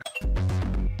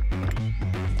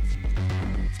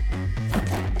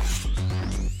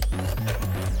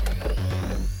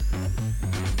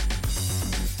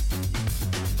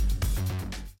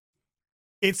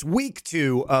It's week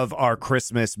 2 of our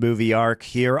Christmas movie arc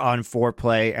here on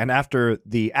Foreplay, and after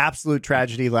the absolute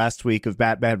tragedy last week of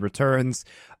Batman Returns,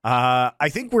 I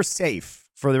think we're safe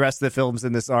for the rest of the films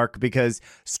in this arc, because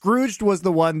Scrooged was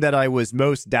the one that I was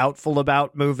most doubtful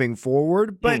about moving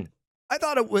forward, but I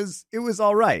thought it was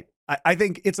all right. I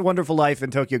think It's a Wonderful Life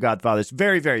and Tokyo Godfathers,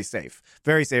 very, very safe.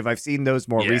 Very safe. I've seen those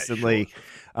more recently.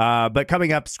 Sure. But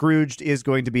coming up, Scrooged is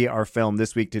going to be our film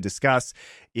this week to discuss.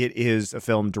 It is a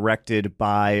film directed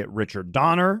by Richard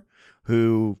Donner,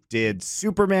 who did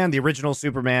Superman, the original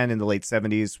Superman in the late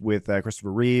 70s with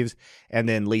Christopher Reeves, and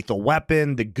then Lethal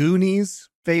Weapon, The Goonies,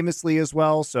 famously as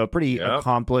well. So a pretty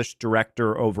accomplished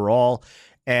director overall.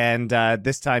 And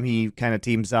this time he kind of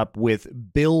teams up with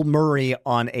Bill Murray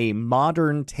on a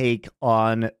modern take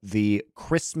on the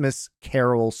Christmas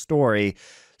Carol story,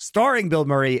 starring Bill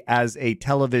Murray as a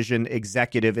television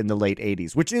executive in the late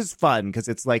 80s, which is fun because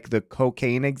it's like the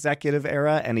cocaine executive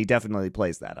era, and he definitely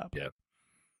plays that up. Yeah.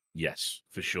 Yes,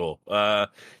 for sure. I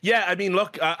mean,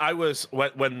 look, I was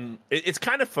when it's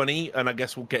kind of funny, and I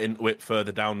guess we'll get into it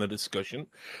further down the discussion,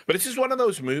 but it's just one of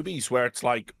those movies where it's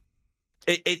like,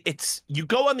 it's you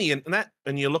go on the internet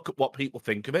and you look at what people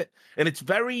think of it, and it's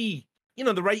very,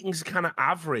 the ratings are kind of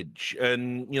average,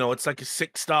 and it's like a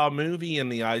 6-star movie in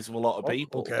the eyes of a lot of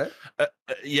people. Okay.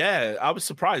 I was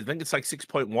surprised. I think it's like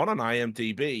 6.1 on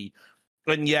IMDb,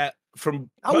 and yet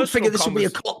I would figure this would be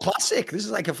a cult classic. This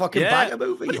is like a fucking banger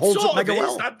movie. It holds up mega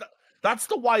well. That's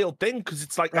the wild thing, because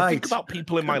it's like, I think about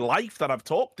people in my life that I've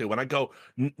talked to, and I go,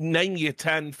 name your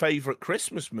 10 favorite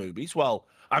Christmas movies. Well,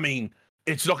 I mean,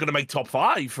 it's not going to make top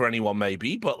 5 for anyone,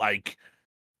 maybe, but like,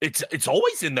 it's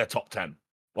always in their top 10.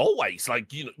 Always.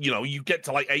 Like, you get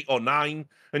to like 8 or 9,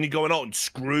 and you're going, and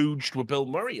Scrooged with Bill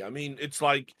Murray. I mean, it's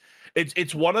like,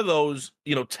 it's one of those,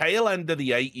 tail end of the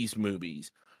 80s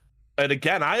movies. And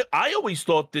again, I always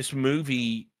thought this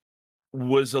movie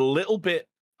was a little bit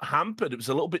hampered. It was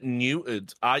a little bit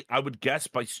neutered, I would guess,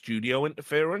 by studio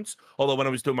interference. Although when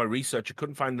I was doing my research, I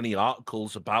couldn't find any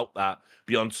articles about that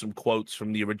beyond some quotes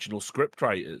from the original script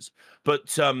writers.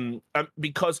 But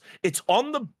because it's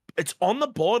on the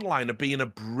borderline of being a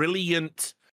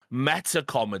brilliant meta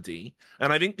comedy,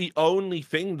 and I think the only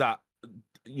thing that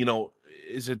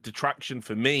is a detraction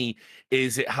for me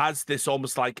is it has this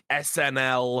almost like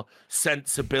SNL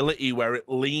sensibility where it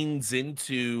leans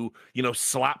into,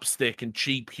 slapstick and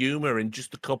cheap humor in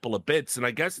just a couple of bits. And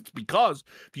I guess it's because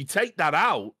if you take that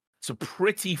out, it's a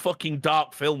pretty fucking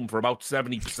dark film for about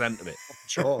 70% of it.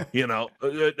 Sure.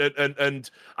 And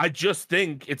I just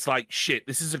think it's like, shit,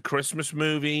 this is a Christmas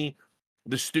movie.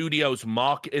 The studios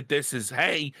marketed this as,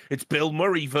 hey, it's Bill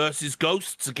Murray versus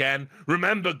ghosts again.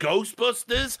 Remember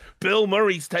Ghostbusters? Bill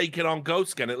Murray's taking on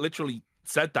ghosts again. It literally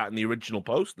said that in the original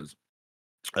posters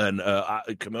and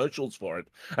commercials for it.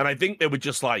 And I think they were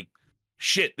just like,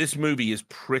 shit, this movie is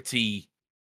pretty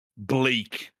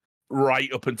bleak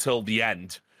right up until the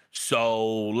end.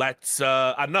 So let's,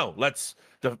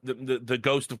 the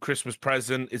ghost of Christmas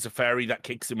Present is a fairy that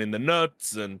kicks him in the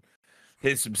nuts, and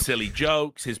here's some silly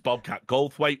jokes. Here's Bobcat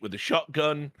Goldthwait with a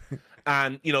shotgun.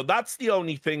 And, that's the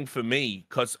only thing for me,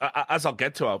 because as I'll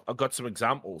get to, I've got some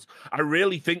examples. I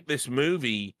really think this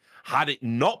movie, had it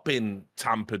not been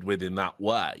tampered with in that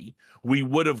way, we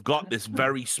would have got this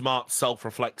very smart,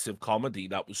 self-reflexive comedy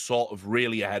that was sort of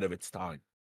really ahead of its time.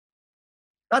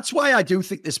 That's why I do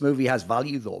think this movie has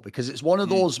value, though, because it's one of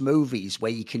those movies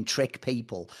where you can trick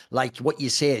people. Like what you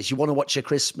say is, you want to watch a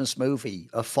Christmas movie,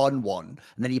 a fun one,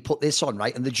 and then you put this on,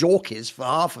 right? And the joke is, for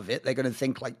half of it, they're going to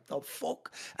think like, oh,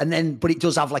 fuck. And then, but it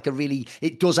does have like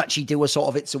it does actually do a sort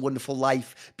of It's a Wonderful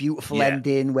Life, beautiful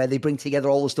ending where they bring together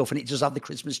all the stuff, and it does have the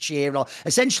Christmas cheer.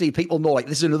 Essentially, people know, like,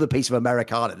 this is another piece of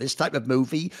Americana. This type of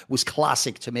movie was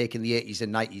classic to make in the 80s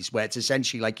and 90s, where it's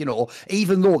essentially like,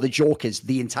 even though the joke is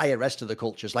the entire rest of the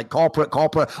culture, just like corporate,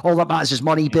 all that matters is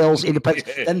money, bills,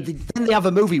 independence. then they have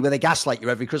a movie where they gaslight you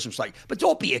every Christmas, like, but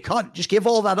don't be a cunt, just give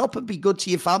all that up and be good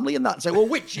to your family and that. It's like, well,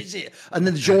 which is it? And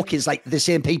then the joke is like, the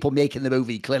same people making the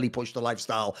movie clearly push the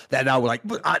lifestyle. They're now like,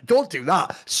 don't do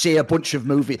that. Say a bunch of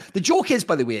movie. The joke is,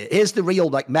 by the way, here's the real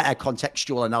like meta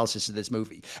contextual analysis of this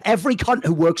movie. Every cunt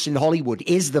who works in Hollywood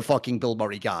is the fucking Bill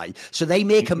Murray guy. So they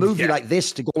make a movie like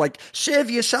this to go like,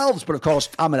 save yourselves. But of course,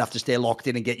 I'm gonna have to stay locked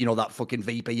in and get, that fucking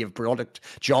VP of product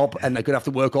job and they're going to have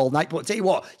to work all night. But I'll tell you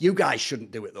what, you guys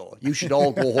shouldn't do it, though. You should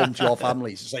all go home to your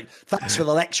families. It's like, thanks for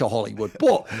the lecture, Hollywood.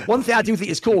 But one thing I do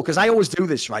think is cool, because I always do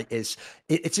this, right, is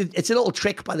it's a little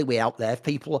trick, by the way, out there. If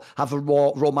people have a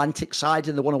raw romantic side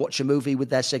and they want to watch a movie with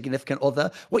their significant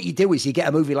other, what you do is you get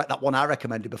a movie like that one I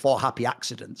recommended before, Happy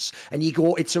Accidents, and you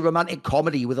go, it's a romantic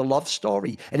comedy with a love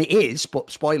story. And it is, but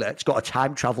spoiler, it's got a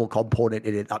time travel component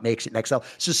in it that makes it next level.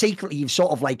 So secretly, you've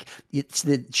sort of like, it's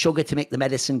the sugar to make the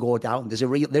medicine go down.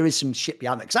 There is some shit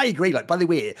behind it. Because I agree, like, by the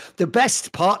way, the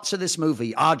best parts of this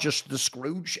movie are just the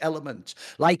Scrooge element.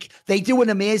 Like, they do an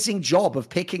amazing job of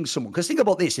picking someone. Because think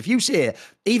about this, if you say,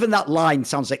 even that line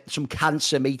sounds like some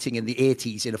cancer meeting in the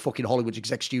 80s in a fucking Hollywood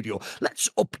exec studio. Let's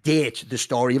update the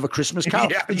story of A Christmas Carol.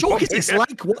 The joke is, it's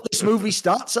like what this movie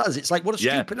starts as. It's like, what a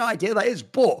stupid idea that is.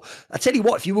 But I tell you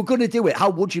what, if you were going to do it, how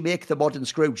would you make the modern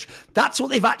Scrooge? That's what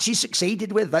they've actually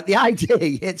succeeded with. Like, the idea,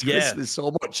 he hates Christmas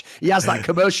so much. He has that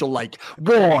commercial, like,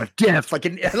 war, death, like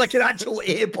an actual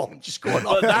A-bomb just going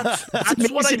on. But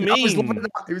that's what I mean.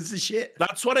 It was the shit.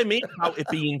 That's what I mean about it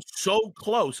being so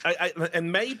close.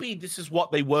 And maybe this is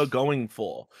what they were going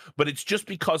for, but it's just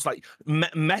because, like,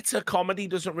 meta comedy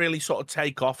doesn't really sort of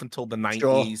take off until the 90s.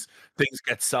 Sure. Things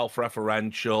get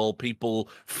self-referential. People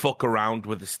fuck around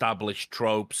with established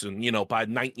tropes. And, you know, by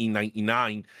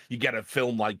 1999, you get a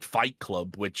film like Fight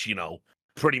Club, which, you know,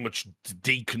 pretty much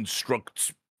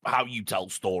deconstructs how you tell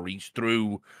stories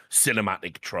through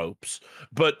cinematic tropes.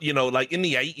 But, you know, like in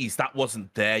the 80s, that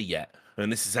wasn't there yet.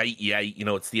 And this is 88, you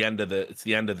know, it's the end of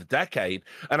the decade.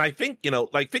 And I think, you know,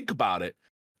 like, think about it.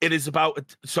 It is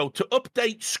about, so to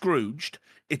update Scrooged,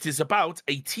 it is about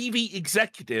a TV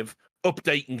executive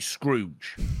updating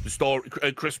Scrooge, the story,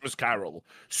 Christmas Carol.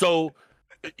 So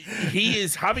he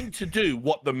is having to do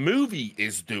what the movie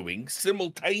is doing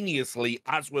simultaneously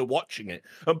as we're watching it.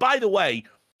 And by the way,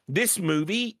 this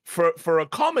movie, for a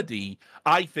comedy,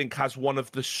 I think has one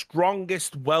of the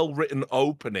strongest, well-written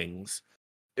openings.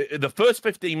 The first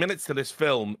 15 minutes to this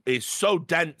film is so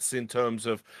dense in terms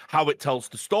of how it tells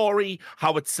the story,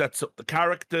 how it sets up the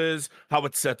characters, how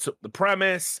it sets up the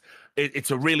premise. It's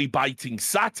a really biting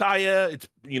satire. It's,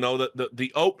 you know,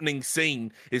 the opening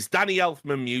scene is Danny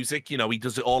Elfman music. You know, he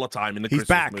does it all the time in the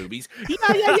Christmas movies.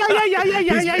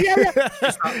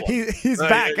 He's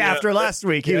back after last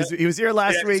week. He was here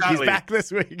last week. Exactly. He's back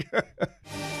this week.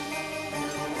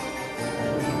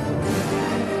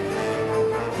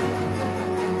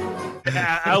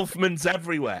 Elfman's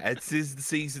everywhere. It's his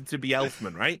season to be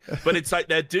Elfman, right? But it's like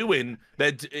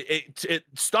it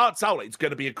starts out like it's going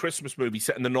to be a Christmas movie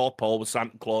set in the North Pole with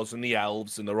Santa Claus and the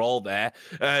elves, and they're all there.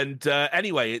 And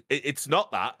anyway, it's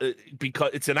not that,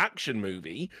 because it's an action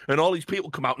movie, and all these people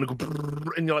come out and go,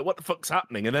 and you're like, what the fuck's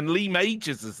happening? And then Lee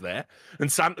Majors is there, and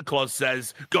Santa Claus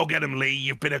says, "Go get him, Lee.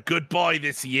 You've been a good boy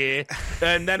this year."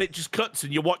 And then it just cuts,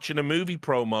 and you're watching a movie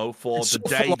promo for the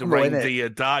day the reindeer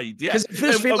died. Yeah, because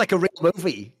it feels like a real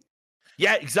movie.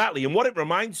 Yeah, exactly. And what it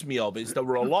reminds me of is there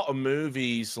were a lot of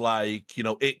movies like, you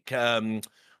know,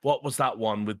 what was that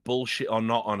one with bullshit or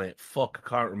not on it? Fuck, I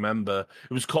can't remember.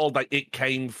 It was called like It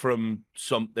Came From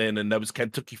Something, and there was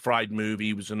Kentucky Fried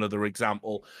Movie was another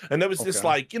example. And there was this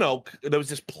like, you know, there was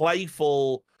this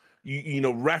playful, you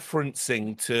know,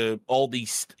 referencing to all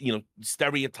these, you know,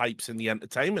 stereotypes in the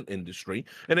entertainment industry,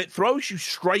 and it throws you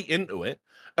straight into it.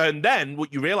 And then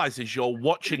what you realize is you're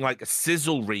watching like a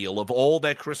sizzle reel of all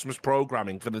their Christmas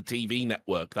programming for the TV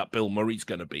network that Bill Murray's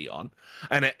going to be on.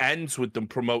 And it ends with them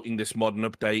promoting this modern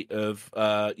update of,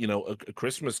 you know, a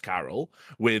Christmas Carol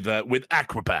with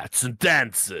acrobats and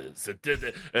dancers.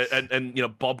 And you know,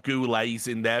 Bob Goulet's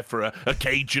in there for a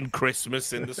Cajun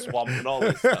Christmas in the swamp and all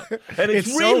this stuff. And it's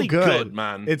really so good,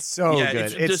 man. It's so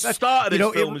good. The start of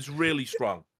this film is really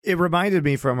strong. It reminded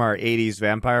me from our 80s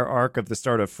vampire arc of the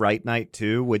start of Fright Night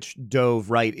 2, which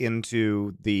dove right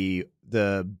into the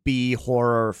B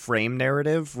horror frame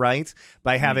narrative, right?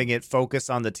 By having it focus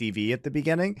on the TV at the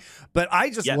beginning. But I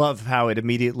just love how it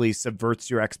immediately subverts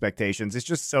your expectations. It's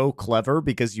just so clever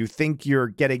because you think you're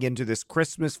getting into this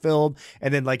Christmas film,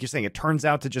 and then, like you're saying, it turns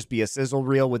out to just be a sizzle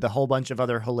reel with a whole bunch of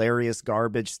other hilarious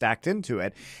garbage stacked into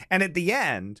it. And at the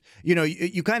end, you know,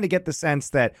 you kind of get the sense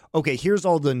that, okay, here's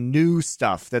all the new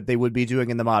stuff that they would be doing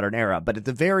in the modern era. But at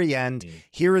the very end,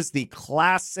 here is the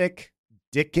classic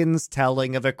Dickens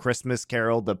telling of A Christmas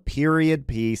Carol, the period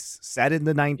piece set in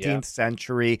the 19th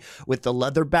century with the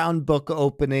leather-bound book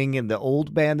opening and the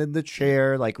old man in the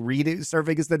chair, like reading,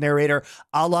 serving as the narrator,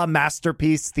 a la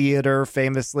Masterpiece Theater,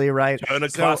 famously, right? Turner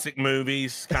classic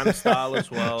movies kind of style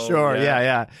as well. Sure,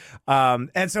 yeah.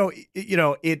 And so, you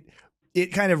know, it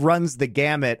kind of runs the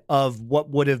gamut of what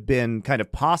would have been kind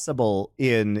of possible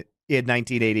in in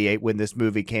 1988 when this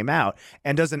movie came out,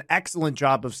 and does an excellent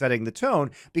job of setting the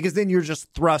tone, because then you're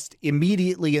just thrust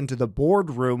immediately into the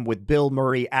boardroom with Bill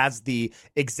Murray as the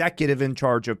executive in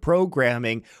charge of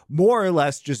programming, more or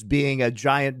less just being a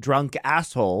giant drunk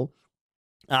asshole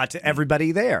to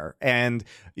everybody there, and,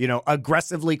 you know,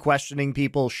 aggressively questioning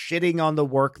people, shitting on the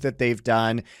work that they've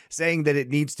done, saying that it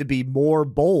needs to be more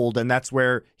bold. And that's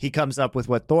where he comes up with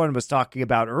what Thorne was talking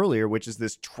about earlier, which is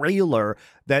this trailer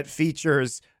that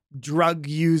features drug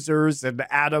users and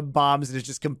atom bombs, and it's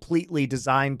just completely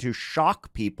designed to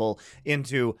shock people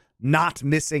into not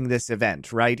missing this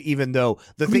event, right? Even though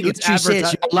the thing it's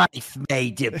says your life may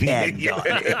depend on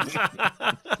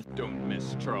it. Don't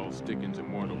miss Charles Dickens'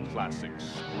 immortal classic,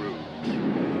 Scrooged.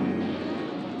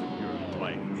 Your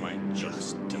life might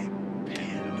just depend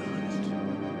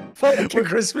on it. Like a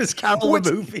Christmas Carol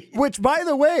movie. Which, by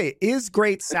the way, is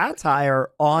great satire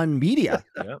on media.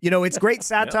 Yeah. You know, it's great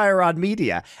satire on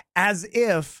media, as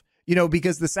if, you know,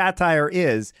 because the satire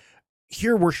is,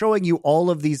 here we're showing you all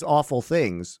of these awful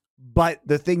things, but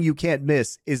the thing you can't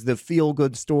miss is the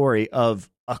feel-good story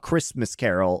of A Christmas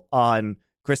Carol on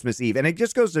Christmas Eve. And it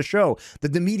just goes to show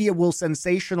that the media will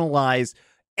sensationalize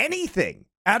anything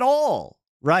at all,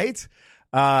 right?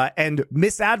 And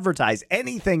misadvertise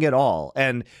anything at all.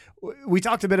 And we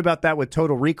talked a bit about that with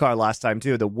Total Recall last time,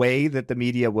 too, the way that the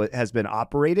media has been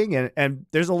operating. And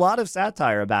there's a lot of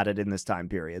satire about it in this time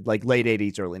period, like late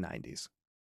 80s, early 90s.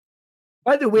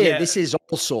 By the way, this is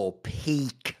also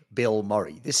peak Bill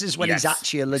Murray. This is when he's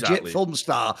actually a legit film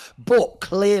star, but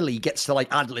clearly gets to like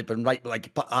ad-lib and write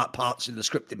like parts in the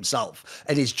script himself,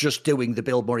 and is just doing the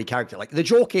Bill Murray character. Like, the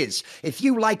joke is, if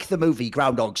you like the movie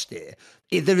Groundhog's Day,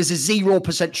 there is a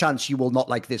 0% chance you will not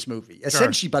like this movie.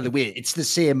 Essentially, by the way, it's the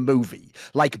same movie.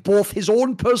 Like, both his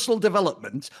own personal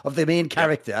development of the main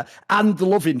character and the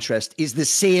love interest is the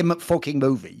same fucking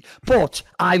movie. But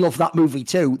I love that movie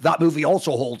too. That movie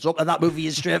also holds up, and that movie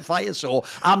is straight fire. So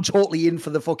I'm totally in for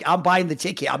the I'm buying the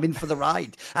ticket. I'm in for the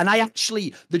ride. And I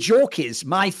actually, the joke is,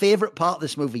 my favorite part of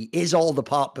this movie is all the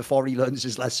part before he learns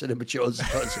his lesson and matures as a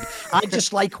person. I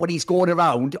just like when he's going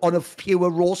around on a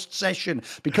pure roast session,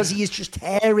 because he is just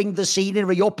tearing the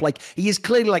scenery up. Like, he is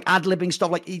clearly like ad-libbing stuff.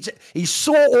 Like, he's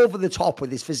so over the top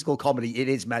with his physical comedy. It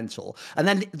is mental. And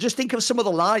then just think of some of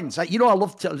the lines. Like, you know, I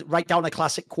love to write down a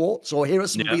classic quote. So here are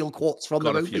some real quotes from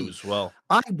the movie. A few as well.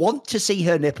 I want to see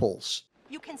her nipples.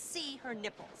 You can see her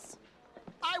nipples.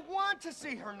 I want to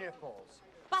see her nipples.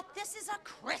 But this is a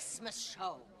Christmas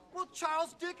show. Well,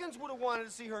 Charles Dickens would have wanted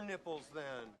to see her nipples then.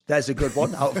 There's a good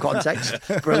one, out of context.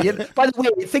 Brilliant. By the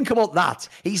way, think about that.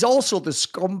 He's also the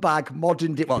scumbag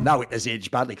modern day. Well, now it has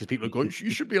aged badly because people are going, you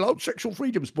should be allowed sexual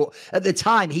freedoms. But at the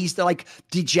time, he's the like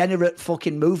degenerate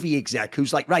fucking movie exec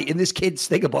who's like, right, in this kid's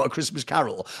thing about A Christmas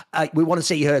Carol, we want to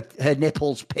see her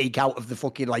nipples peek out of the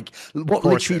fucking, like, what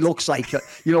literally looks like,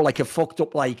 you know, like a fucked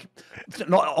up, like,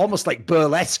 not almost like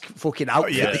burlesque fucking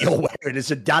outfit that you're wearing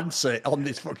as a dancer on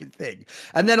this fucking thing.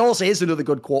 And then also, here's another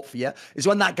good quote for you, is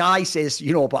when that guy says,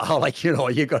 you know, about how, like, you know,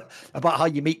 about how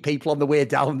you meet people on the way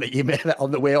down that you met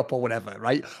on the way up or whatever,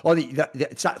 right? Or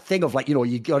it's that thing of, like, you know,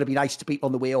 you got to be nice to people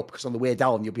on the way up because on the way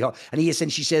down you'll be hot. And he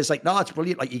essentially says, like, no, it's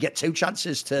brilliant. Like, you get 2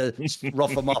 chances to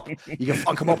rough them up. You can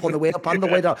fuck them up on the way up and the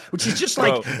way down, which is just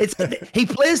like, he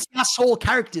plays the asshole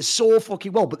character so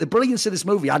fucking well. But the brilliance of this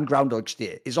movie and Groundhog's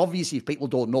Day is, obviously, if people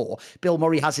don't know, Bill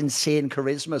Murray has insane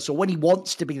charisma. So when he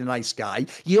wants to be the nice guy,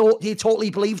 you totally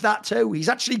believe that too. He's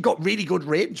actually got really good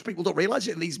range. People don't realize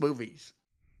it in these movies.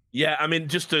 Yeah, I mean,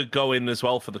 just to go in as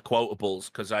well for the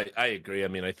quotables, because I agree. I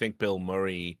mean, I think Bill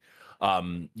Murray,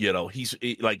 you know,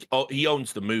 he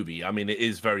owns the movie. I mean, it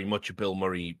is very much a Bill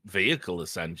Murray vehicle,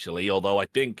 essentially, although I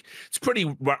think it's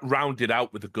pretty rounded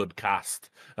out with a good cast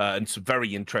and some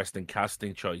very interesting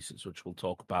casting choices, which we'll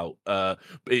talk about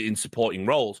in supporting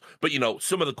roles. But, you know,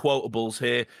 some of the quotables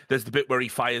here, there's the bit where he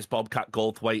fires Bobcat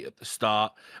Goldthwait at the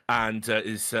start, and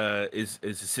his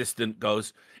assistant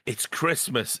goes, "It's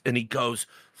Christmas," and he goes,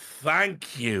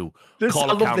 "Thank you."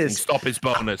 Call accounting, stop his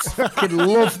bonus. I fucking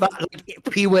love that, like,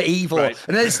 pure evil. Right.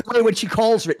 And then it's the way when she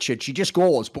calls Richard, she just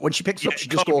goes, but when she picks up, she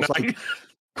just goes 9. Like,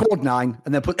 Code 9,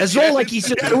 and then put as all like he's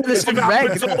just doing this in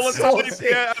red.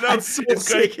 I'm so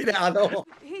sick in it, I know.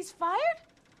 He's fired?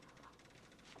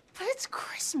 But it's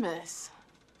Christmas.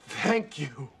 Thank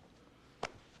you.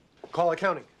 Call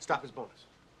accounting, stop his bonus.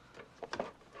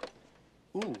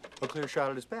 Ooh, a clear shot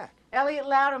at his back. Elliot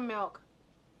Loudermilk.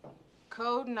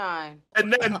 Code 9.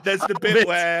 And then there's the bit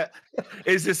where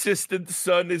his assistant's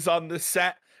son is on the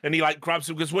set, and he, like, grabs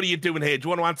him and goes, "What are you doing here? Do you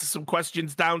want to answer some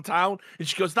questions downtown?" And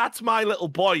she goes, "That's my little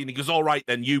boy." And he goes, "All right,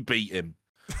 then you beat him."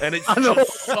 And it's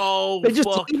just so they just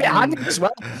fucking... leave it hanging as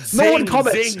well. Zing, No one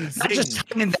comments. zing, They're just zing.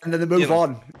 hanging there and then they move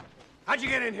on. How'd you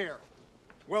get in here?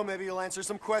 Well, maybe you'll answer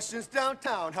some questions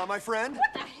downtown, huh, my friend?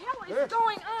 What the hell is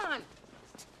going on?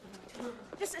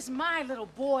 This is my little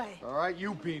boy. All right,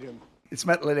 you beat him. It's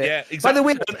metal in it. Yeah, exactly. By the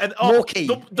way, Morky,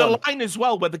 the line as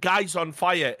well where the guy's on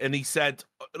fire and he said,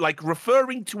 like,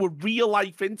 referring to a real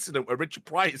life incident where Richard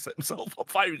Pryor set himself on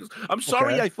fire. He goes, I'm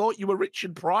sorry, I thought you were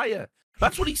Richard Pryor.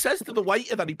 That's what he says to the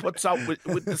waiter that he puts out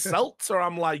with the seltzer.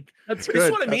 I'm like, this is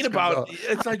what I mean about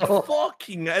it's like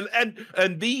fucking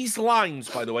and these lines,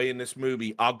 by the way, in this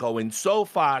movie are going so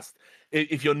fast.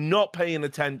 If you're not paying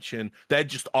attention, they're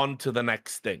just on to the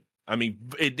next thing. I mean,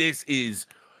 this is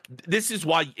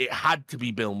why it had to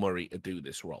be Bill Murray to do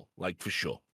this role, like, for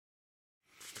sure.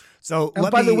 So,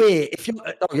 by the way, if you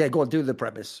go on, do the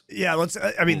premise. Yeah, let's.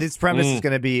 I mean, this premise is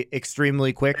going to be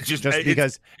extremely quick, just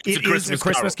because it is a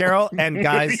Christmas Carol. And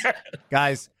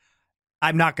guys,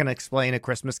 I'm not going to explain A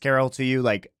Christmas Carol to you.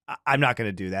 Like, I'm not going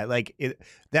to do that. Like,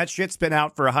 that shit's been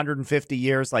out for 150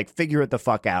 years. Like, figure it the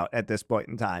fuck out at this point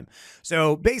in time.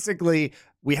 So basically,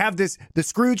 we have the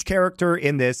Scrooge character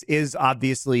in this is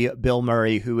obviously Bill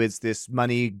Murray, who is this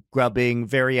money-grubbing,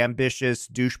 very ambitious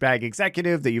douchebag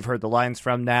executive that you've heard the lines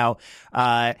from now.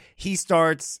 He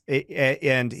starts,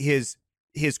 and his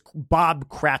Bob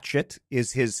Cratchit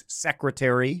is his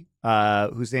secretary,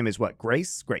 whose name is what?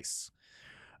 Grace?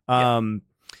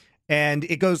 And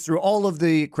it goes through all of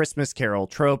the Christmas Carol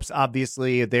tropes.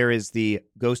 Obviously, there is the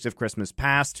Ghost of Christmas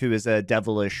Past, who is a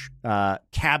devilish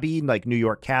cabbie, like New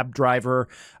York cab driver.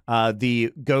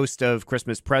 The Ghost of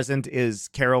Christmas Present is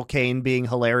Carol Kane being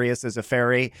hilarious as a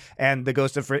fairy. And the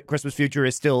Ghost of Christmas Future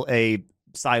is still a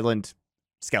silent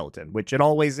skeleton, which it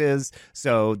always is.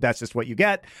 So that's just what you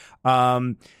get.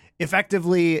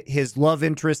 Effectively, his love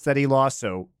interest that he lost,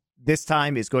 so this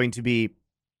time is going to be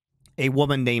a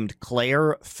woman named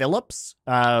Claire Phillips,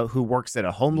 who works at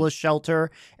a homeless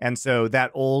shelter. And so that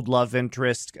old love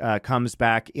interest comes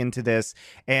back into this.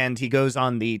 And he goes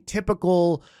on the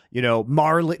typical,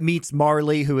 Marley meets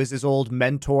Marley, who is his old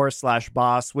mentor /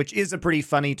 boss, which is a pretty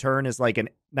funny turn as like an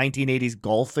 1980s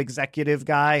golf executive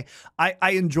guy.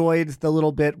 I enjoyed the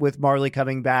little bit with Marley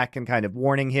coming back and kind of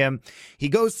warning him. He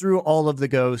goes through all of the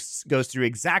ghosts, goes through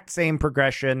exact same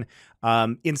progression.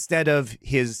 Instead of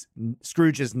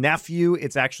Scrooge's nephew,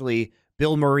 it's actually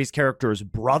Bill Murray's character's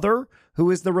brother, who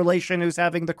is the relation who's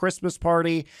having the Christmas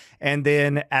party. And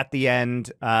then at the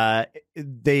end,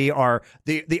 the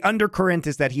undercurrent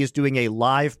is that he is doing a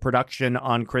live production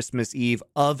on Christmas Eve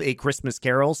of A Christmas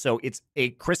Carol. So it's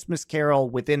a Christmas Carol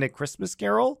within a Christmas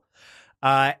Carol.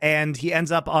 And he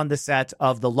ends up on the set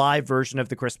of the live version of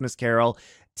the Christmas Carol,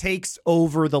 takes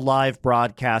over the live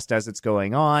broadcast as it's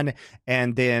going on,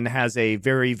 and then has a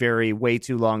very, very way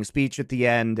too long speech at the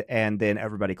end, and then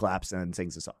everybody claps and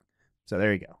sings a song. So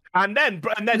there you go. And then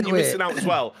you're missing out as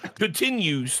well.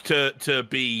 Continues to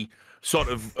be sort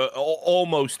of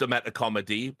almost a meta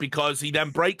comedy, because he then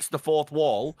breaks the fourth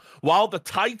wall while the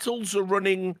titles are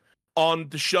running on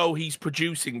the show he's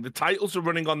producing. The titles are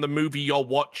running on the movie you're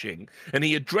watching, and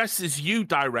he addresses you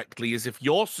directly as if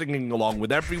you're singing along with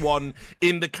everyone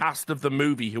in the cast of the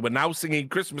movie who are now singing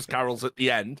Christmas carols at the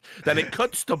end. Then it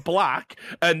cuts to black,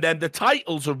 and then the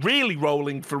titles are really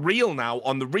rolling for real now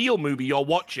on the real movie you're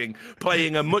watching,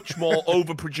 playing a much more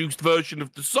overproduced version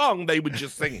of the song they were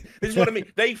just singing. This is what I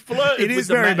mean. They flirted with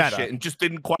the meta shit and just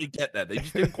didn't quite get there. They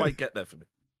just didn't quite get there for me.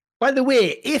 By the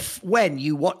way, when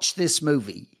you watch this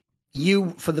movie,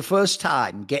 you, for the first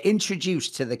time, get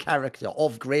introduced to the character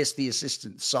of Grace, the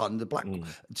assistant's son, the black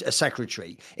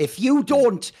secretary. If you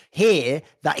don't hear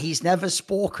that he's never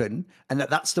spoken and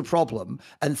that's the problem,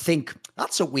 and think,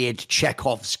 that's a weird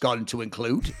Chekhov's gun to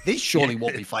include, this surely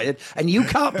won't be fired, and you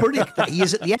can't predict that he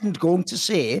is at the end going to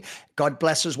say, God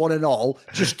bless us one and all,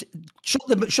 just shut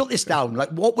this down. Like,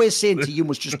 what we're saying to you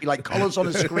must just be like colours on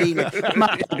a screen.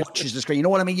 Matt watches the screen. You know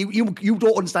what I mean? You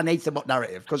don't understand anything about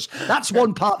narrative, because that's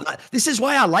one part that. This is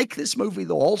why I like this movie,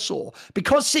 though, also.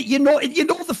 Because you know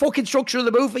the fucking structure of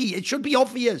the movie. It should be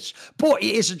obvious. But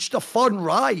it is just a fun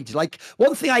ride. Like,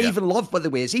 one thing I even love, by the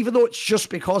way, is even though it's just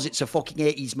because it's a fucking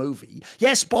 80s movie,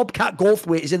 yes, Bobcat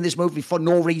Goldthwait is in this movie for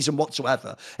no reason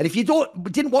whatsoever. And if you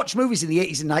didn't watch movies in the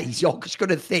 80s and 90s, you're just going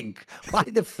to think, why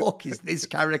the fuck is this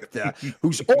character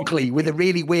who's ugly with a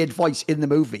really weird voice in the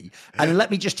movie? And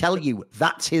let me just tell you,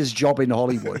 that's his job in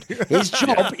Hollywood. His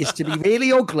job is to be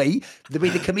really ugly, to be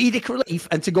the comedian comedic relief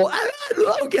and to go,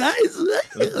 hello guys,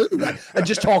 and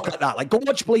just talk like that. Like, go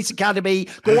watch Police Academy,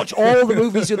 go watch all the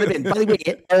movies that they're in. By the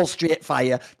way, all straight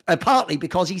fire, partly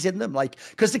because he's in them. Like,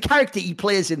 because the character he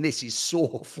plays in this is so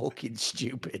fucking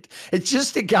stupid. It's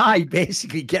just a guy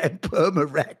basically getting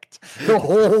perma-wrecked the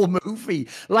whole movie.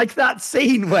 Like that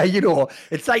scene where,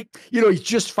 it's like, he's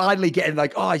just finally getting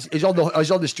like, he's on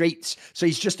the streets, so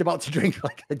he's just about to drink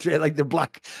like the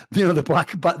black,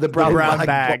 the brown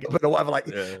bag or whatever,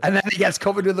 and then he gets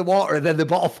covered with the water, and then the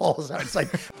bottle falls out. It's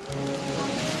like,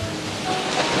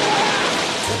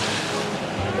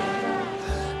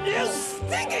 you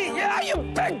stinky, you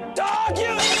big dog,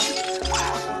 you.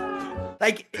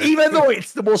 Like, even though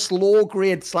it's the most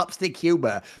low-grade slapstick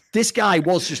humor, this guy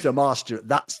was just a master at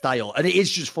that style. And it is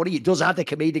just funny. It does add a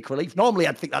comedic relief. Normally,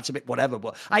 I'd think that's a bit whatever,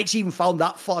 but I actually even found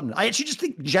that fun. I actually just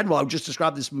think, in general, I would just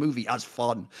describe this movie as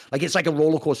fun. Like, it's like a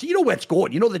roller coaster. You know where it's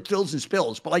going. You know the thrills and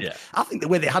spills. But, I think the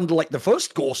way they handle, like, the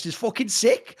first Ghost is fucking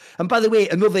sick. And by the way,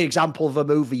 another example of a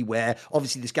movie where,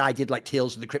 obviously, this guy did, like,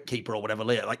 Tales of the Crypt Keeper or whatever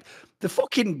later. Like, the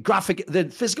fucking the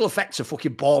physical effects are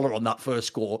fucking baller on that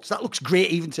first Ghost. That looks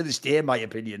great even to this day, in my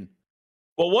opinion.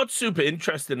 Well, what's super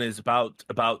interesting is about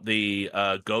the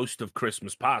Ghost of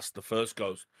Christmas Past, the first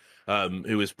Ghost,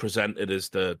 who is presented as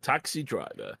the taxi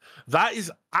driver. That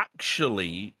is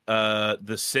actually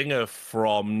the singer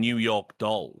from New York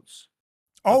Dolls.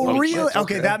 Oh, really?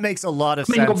 Okay, that makes a lot of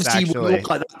sense. Obviously, actually, would look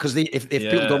like that because if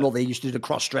people don't know, they used to do the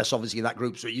cross dress, obviously, in that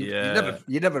group. So you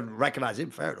never recognize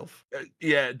him. Fair enough.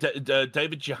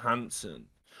 David Johansen.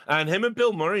 And him and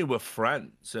Bill Murray were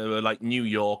friends. They were like New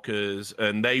Yorkers,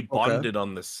 and they bonded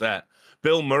on the set.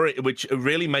 Bill Murray, which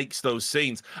really makes those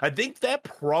scenes. I think they're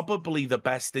probably the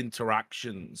best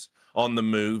interactions on the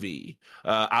movie,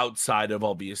 outside of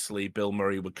obviously Bill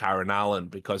Murray with Karen Allen,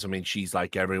 because I mean she's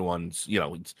like everyone's,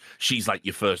 she's like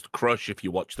your first crush if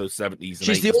you watch those 70s and 80s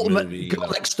she's the ultimate girl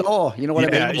next door. You know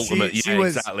what I mean? She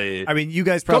was, exactly. I mean, you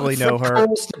guys probably know her.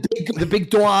 The big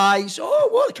door eyes. Oh,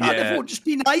 well, can't everyone just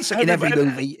be nice in every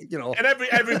movie? And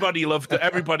everybody loved her.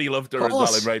 Everybody loved her as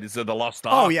well in Raiders of the Lost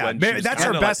Ark. Oh yeah, that's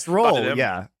her best role.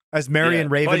 Yeah. As Marion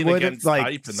Ravenwood,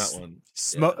 like in that one.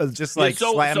 Just like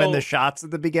slamming the shots at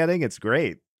the beginning. It's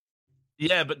great.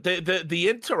 Yeah, but the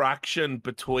interaction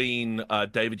between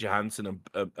David Johansen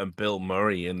and Bill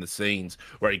Murray in the scenes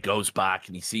where he goes back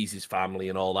and he sees his family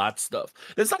and all that stuff,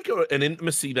 there's like an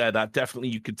intimacy there that definitely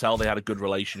you could tell they had a good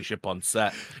relationship on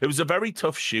set. It was a very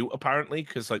tough shoot, apparently,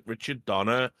 because like Richard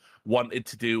Donner wanted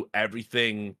to do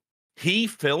everything. He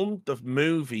filmed the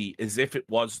movie as if it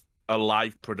was a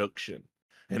live production.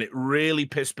 And it really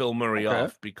pissed Bill Murray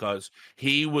off because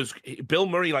Bill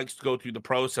Murray likes to go through the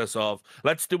process of,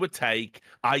 let's do a take,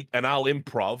 and I'll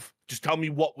improv. Just tell me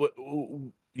what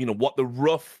the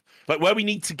rough, like where we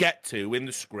need to get to in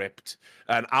the script,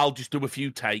 and I'll just do a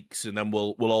few takes, and then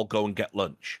we'll all go and get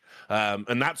lunch.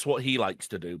 And that's what he likes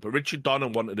to do. But Richard Donner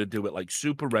wanted to do it like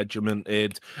super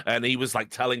regimented, and he was like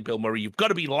telling Bill Murray, you've got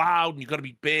to be loud, and you've got to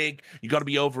be big, you've got to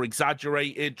be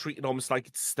over-exaggerated, treat it almost like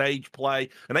it's a stage play.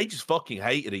 And they just fucking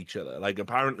hated each other. Like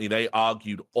apparently they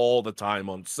argued all the time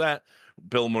on set.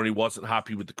 Bill Murray wasn't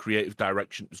happy with the creative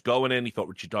direction it was going in. He thought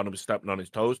Richard Donner was stepping on his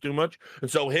toes too much.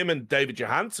 And so him and David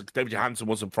Johansen, because David Johansen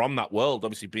wasn't from that world,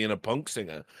 obviously being a punk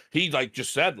singer, he like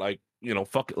just said like,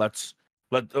 fuck it,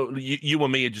 you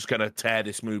and me are just going to tear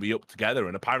this movie up together.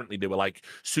 And apparently they were like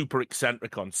super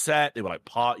eccentric on set. They were like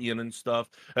partying and stuff.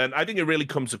 And I think it really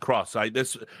comes across. Like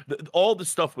all the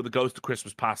stuff with the Ghost of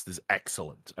Christmas Past is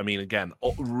excellent. I mean, again,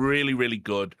 really, really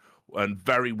good and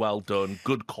very well done.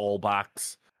 Good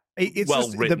callbacks. It's well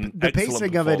written. The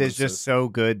pacing of it is just so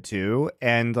good too,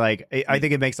 and like I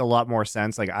think it makes a lot more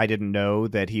sense. Like I didn't know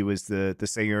that he was the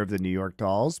singer of the New York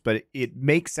Dolls, but it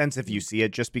makes sense if you see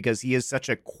it, just because he is such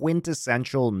a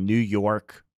quintessential New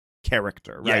York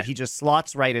character, right? Yeah. He just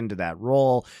slots right into that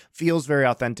role, feels very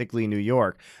authentically New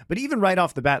York. But even right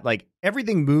off the bat, like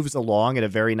everything moves along at a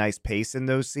very nice pace in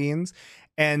those scenes,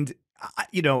 and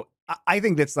I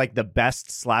think that's like the best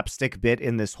slapstick bit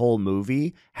in this whole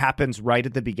movie happens right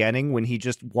at the beginning when he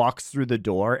just walks through the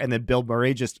door and then Bill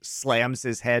Murray just slams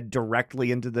his head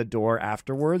directly into the door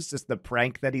afterwards. Just the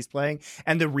prank that he's playing,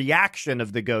 and the reaction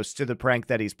of the ghost to the prank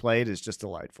that he's played is just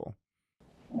delightful.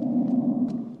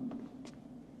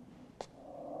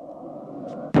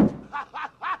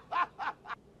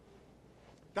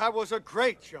 That was a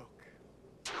great joke.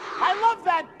 I love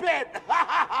that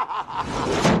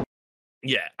bit.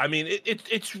 Yeah, I mean,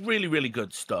 it's really, really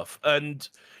good stuff. And,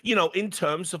 in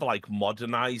terms of like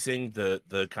modernizing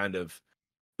the kind of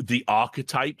the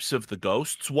archetypes of the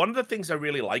ghosts, one of the things I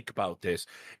really like about this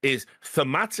is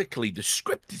thematically the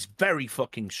script is very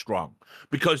fucking strong,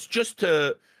 because just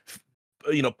to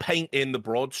paint in the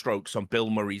broad strokes on Bill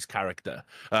Murray's character,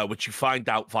 which you find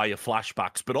out via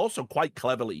flashbacks, but also quite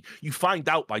cleverly, you find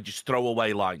out by just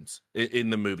throwaway lines in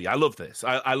the movie. I love this.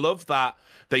 I love that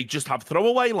they just have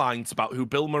throwaway lines about who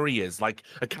Bill Murray is, like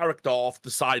a character off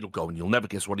the side will go, and you'll never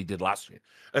guess what he did last year.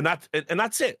 And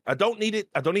that's it. I don't need it.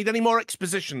 I don't need any more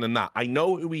exposition than that. I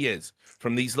know who he is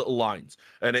from these little lines,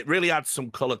 and it really adds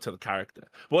some color to the character.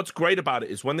 But what's great about it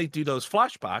is when they do those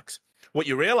flashbacks, what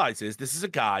you realize is this is a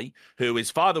guy who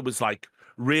his father was like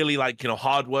really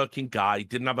hardworking guy,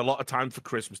 didn't have a lot of time for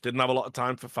Christmas, didn't have a lot of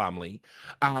time for family.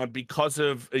 And because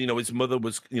of, his mother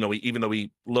was, even though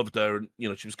he loved her,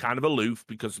 she was kind of aloof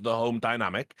because of the home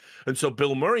dynamic. And so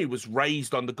Bill Murray was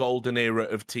raised on the golden era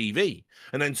of TV.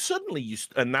 And then suddenly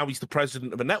and now he's the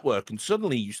president of a network. And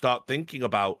suddenly you start thinking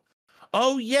about,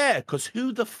 oh, yeah, because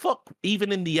who the fuck,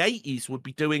 even in the 80s, would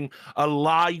be doing a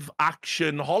live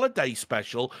action holiday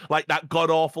special like that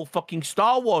god-awful fucking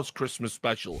Star Wars Christmas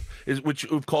special, which,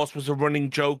 of course, was a running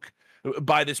joke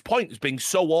by this point as being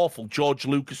so awful. George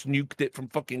Lucas nuked it from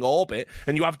fucking orbit,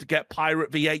 and you have to get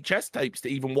pirate VHS tapes to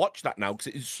even watch that now because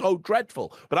it is so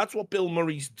dreadful. But that's what Bill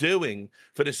Murray's doing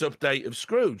for this update of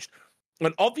Scrooged.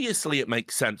 And obviously it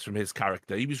makes sense from his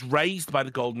character. He was raised by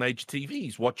the golden age of TV.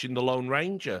 He's watching The Lone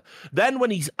Ranger. Then when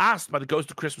he's asked by the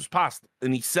Ghost of Christmas Past,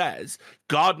 and he says,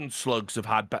 garden slugs have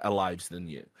had better lives than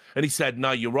you. And he said,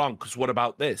 no, you're wrong, because what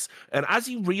about this? And as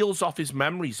he reels off his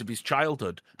memories of his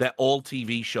childhood, they're all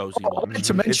TV shows he watched. I wanted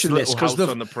to mention this because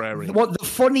on the prairie. The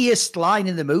funniest line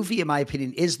in the movie, in my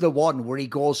opinion, is the one where he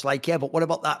goes like, yeah, but what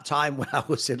about that time when I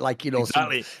was in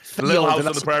exactly. Little House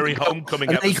on the Prairie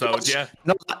homecoming episode, goes, yeah.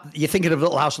 No, you're thinking of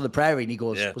Little House on the Prairie, and he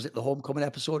goes, was it the homecoming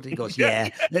episode? And he goes, yeah.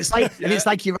 And it's like, and it's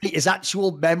like, you're right, his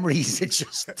actual memories are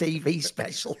just TV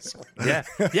specials. Yeah.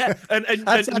 And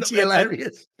that's actually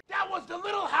hilarious. That was the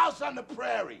Little House on the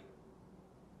Prairie.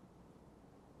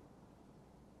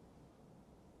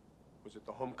 Was it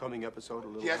the homecoming episode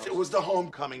of Little Yes, House? it was the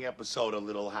homecoming episode of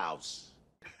Little House.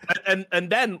 And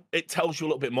then it tells you a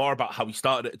little bit more about how he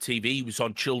started at TV. He was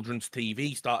on children's TV.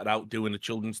 He started out doing a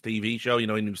children's TV show,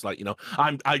 and he was like,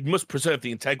 I must preserve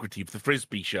the integrity of the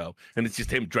Frisbee show. And it's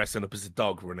just him dressing up as a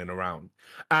dog running around.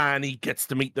 And he gets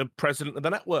to meet the president of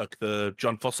the network, the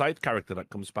John Forsythe character that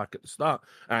comes back at the start.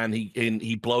 And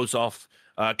he blows off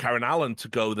Karen Allen to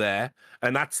go there.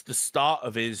 And that's the start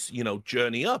of his,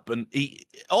 journey up. And he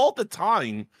all the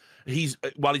time,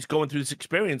 while he's going through this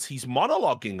experience, he's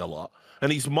monologuing a lot.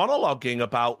 And he's monologuing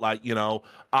about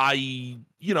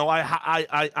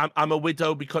I'm a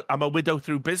widow because I'm a widow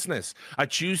through business. I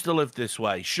choose to live this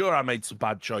way. Sure, I made some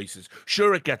bad choices.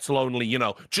 Sure, it gets lonely,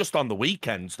 just on the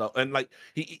weekends though. And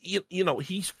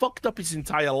he's fucked up his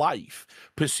entire life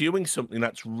pursuing something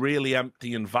that's really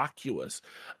empty and vacuous.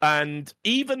 And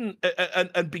even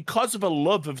and because of a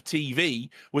love of TV,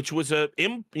 which was an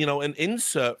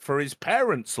insert for his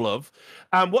parents' love,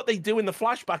 and what they do in the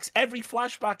flashbacks, every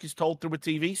flashback is told through a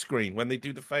TV screen when they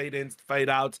do the fade ins, the fade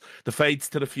outs, the fades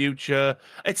to the future.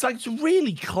 It's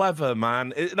really clever,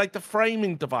 man. Like the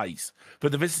framing device for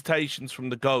the visitations from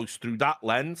the ghost through that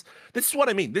lens. This is what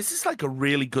I mean. This is like a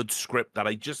really good script that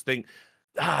I just think,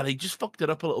 they just fucked it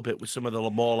up a little bit with some of the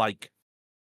more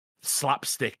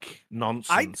slapstick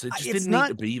nonsense. It just didn't need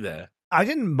to be there. I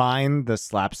didn't mind the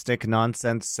slapstick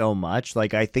nonsense so much.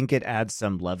 I think it adds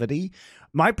some levity.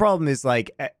 My problem is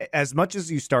as much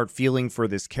as you start feeling for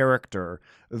this character,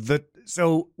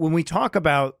 so when we talk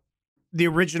about the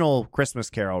original Christmas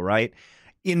Carol, right?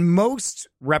 In most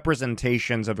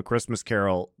representations of a Christmas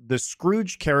Carol, the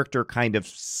Scrooge character kind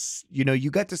of, you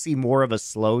get to see more of a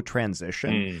slow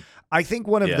transition. I think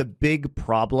one of the big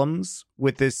problems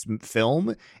with this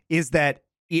film is that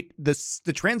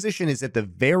the transition is at the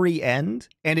very end,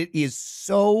 and it is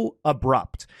so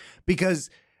abrupt because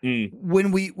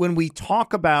when we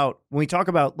talk about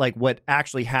what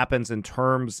actually happens in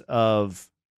terms of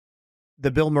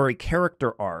the Bill Murray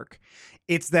character arc,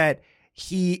 it's that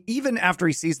he, even after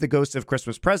he sees the ghost of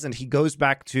Christmas Present, he goes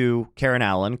back to Karen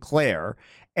Allen, Claire,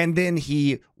 and then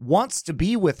he wants to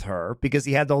be with her because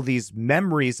he had all these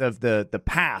memories of the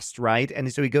past, right?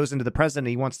 And so he goes into the present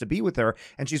and he wants to be with her,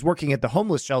 and she's working at the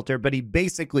homeless shelter, but he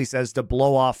basically says to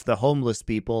blow off the homeless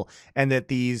people and that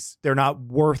they're not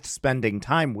worth spending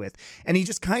time with. And he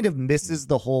just kind of misses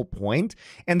the whole point.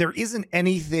 And there isn't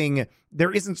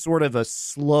sort of a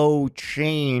slow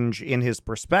change in his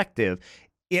perspective.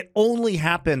 It only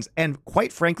happens, and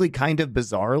quite frankly, kind of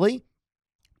bizarrely,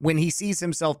 when he sees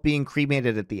himself being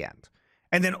cremated at the end.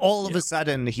 And then all of a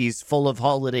sudden, he's full of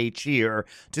holiday cheer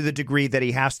to the degree that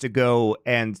he has to go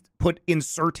and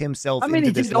insert himself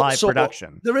into this live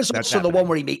production. There is also the one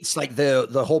where he meets like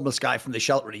the homeless guy from the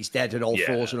shelter and he's dead and all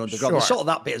frozen underground. There's sort of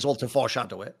that bit as well to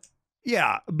foreshadow it.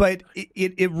 Yeah, but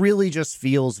it really just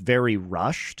feels very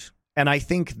rushed. And I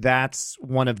think that's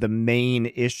one of the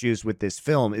main issues with this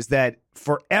film is that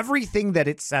for everything that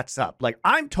it sets up, like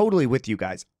I'm totally with you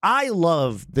guys. I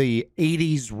love the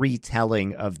 80s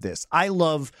retelling of this. I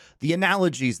love the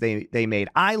analogies they made.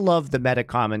 I love the meta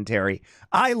commentary.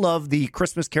 I love the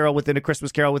Christmas Carol within a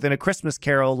Christmas Carol within a Christmas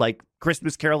Carol, like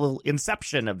Christmas Carol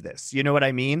inception of this. You know what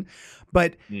I mean?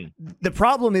 But the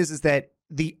problem is that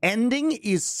the ending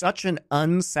is such an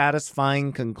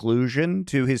unsatisfying conclusion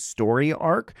to his story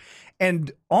arc.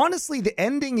 And honestly, the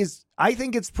ending is, I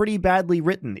think it's pretty badly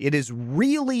written. It is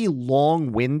really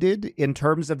long-winded in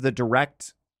terms of the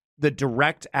direct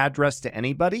address to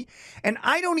anybody. And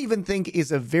I don't even think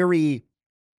is a very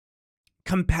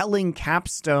compelling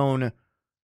capstone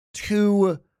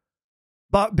to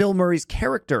Bill Murray's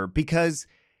character, because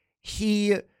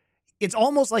it's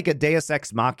almost like a Deus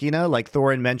Ex Machina, like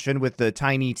Thorin mentioned with the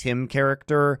Tiny Tim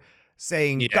character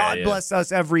saying, God bless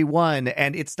us, everyone.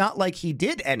 And it's not like he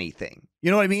did anything.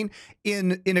 You know what I mean?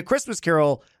 In A Christmas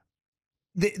Carol,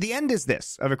 the end is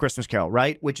this of A Christmas Carol,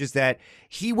 right? Which is that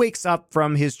he wakes up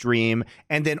from his dream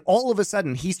and then all of a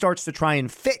sudden he starts to try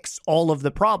and fix all of the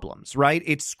problems, right?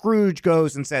 It's Scrooge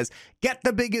goes and says, get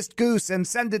the biggest goose and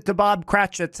send it to Bob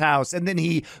Cratchit's house. And then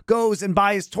he goes and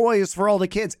buys toys for all the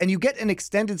kids. And you get an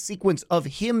extended sequence of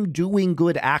him doing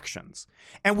good actions.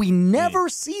 And we never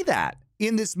see that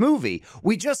in this movie.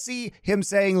 We just see him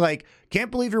saying like,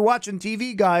 can't believe you're watching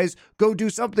TV, guys, go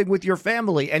do something with your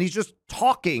family. And he's just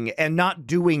talking and not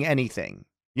doing anything.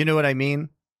 You know what I mean?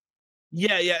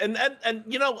 Yeah. And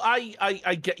you know,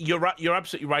 I get you're right. You're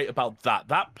absolutely right about that.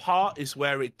 That part is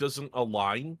where it doesn't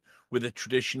align with a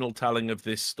traditional telling of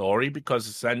this story, because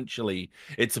essentially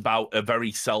it's about a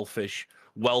very selfish,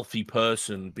 wealthy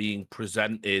person being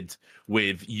presented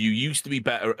with, you used to be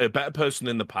a better person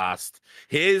in the past.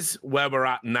 Here's where we're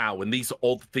at now, and these are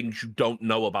all the things you don't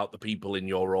know about the people in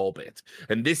your orbit.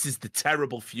 And this is the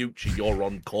terrible future you're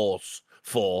on course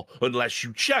for unless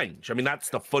you change. I mean, that's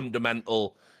the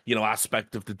fundamental, you know,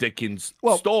 aspect of the Dickens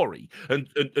story. And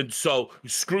so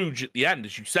Scrooge at the end,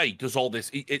 as you say, does all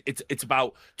this. It's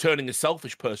about turning a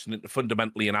selfish person into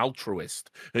fundamentally an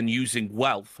altruist and using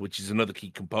wealth, which is another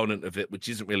key component of it, which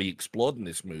isn't really explored in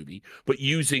this movie, but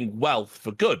using wealth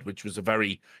for good, which was a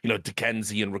very, you know,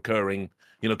 Dickensian recurring,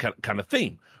 you know, kind of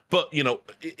theme. But, you know,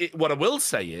 what I will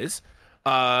say is,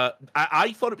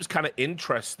 I thought it was kind of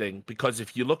interesting because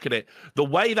if you look at it, the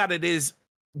way that it is,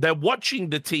 they're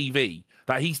watching the TV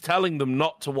that he's telling them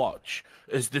not to watch,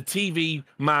 as the TV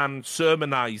man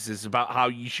sermonizes about how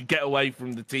you should get away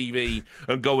from the TV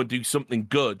and go and do something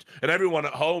good. And everyone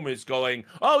at home is going,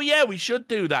 oh, yeah, we should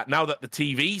do that now that the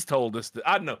TV's told us that.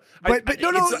 I don't know.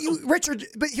 Richard,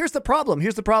 but here's the problem.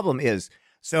 Here's the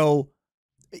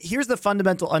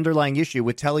fundamental underlying issue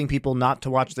with telling people not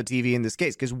to watch the TV in this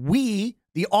case, because we,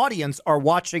 the audience, are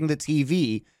watching the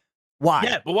TV. Why?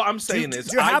 Yeah, but what I'm saying is,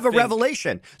 to have a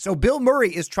revelation. So Bill Murray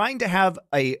is trying to have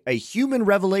a human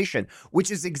revelation,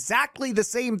 which is exactly the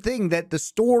same thing that the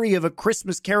story of A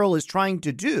Christmas Carol is trying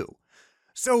to do.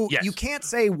 So you can't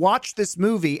say watch this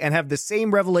movie and have the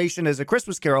same revelation as A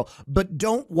Christmas Carol, but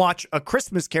don't watch A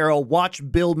Christmas Carol, watch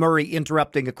Bill Murray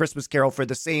interrupting A Christmas Carol for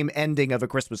the same ending of A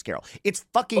Christmas Carol. It's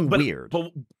fucking weird.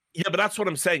 Yeah, but that's what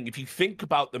I'm saying. If you think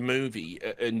about the movie,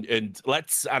 and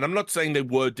I'm not saying they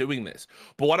were doing this,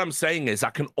 but what I'm saying is I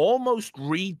can almost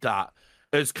read that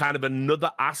as kind of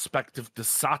another aspect of the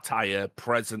satire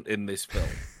present in this film.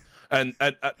 and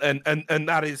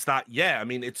that is that, I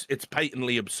mean, it's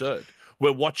patently absurd.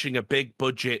 We're watching a big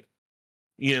budget,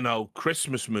 you know,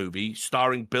 Christmas movie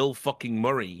starring Bill fucking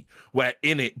Murray, where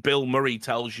in it Bill Murray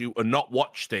tells you to not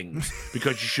watch things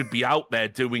because you should be out there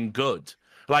doing good.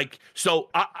 Like, so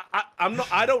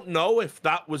I don't know if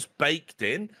that was baked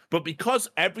in, but because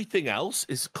everything else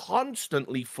is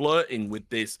constantly flirting with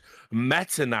this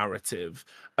meta narrative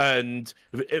and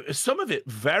some of it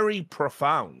very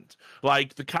profound.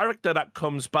 Like the character that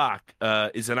comes back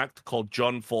is an actor called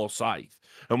John Forsythe.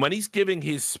 And when he's giving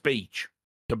his speech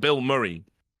to Bill Murray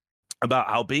about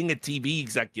how being a TV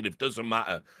executive doesn't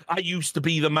matter. I used to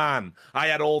be the man. I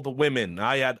had all the women.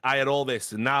 I had all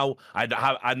this, and now I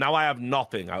have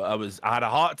nothing. I had a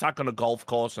heart attack on a golf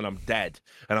course, and I'm dead,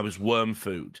 and I was worm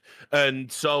food.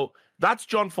 And so that's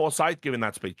John Forsythe giving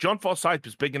that speech. John Forsythe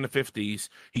was big in the 50s.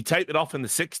 He taped it off in the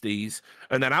 60s,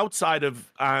 and then outside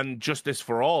of And Justice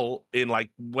for All in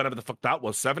like whenever the fuck that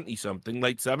was, 70 something,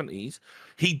 late 70s,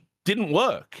 he didn't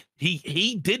work.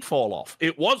 He did fall off.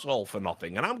 It was all for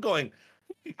nothing. And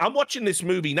I'm watching this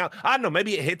movie now. I don't know,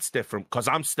 maybe it hits different because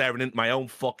I'm staring into my own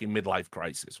fucking midlife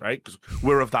crisis, right? Because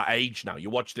we're of that age now. You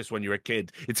watch this when you're a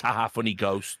kid. It's haha, funny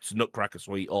ghosts, Nutcracker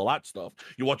Suite, all that stuff.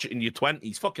 You watch it in your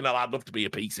 20s. Fucking hell, I'd love to be a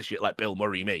piece of shit like Bill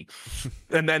Murray, me.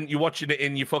 And then you're watching it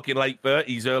in your fucking late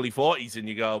 30s, early 40s, and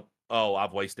you go, oh,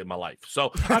 I've wasted my life.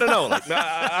 So I don't know. Like,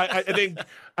 I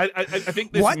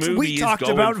think this movie we talked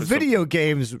about video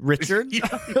games, Richard.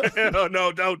 Oh,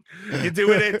 no, don't. You're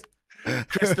doing it.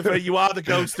 Christopher, you are the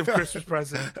ghost of Christmas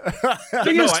present.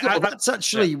 That's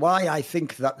actually why I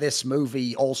think that this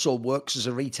movie also works as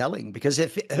a retelling. Because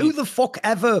who the fuck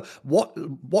ever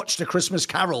watched A Christmas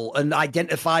Carol and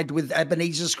identified with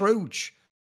Ebenezer Scrooge?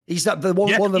 He's one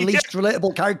of the least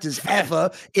relatable characters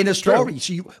ever in a story.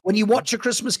 So when you watch A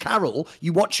Christmas Carol,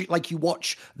 you watch it like you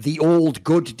watch the old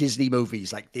good Disney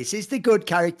movies. Like, this is the good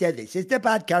character, this is the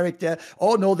bad character.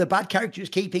 Oh no, the bad character is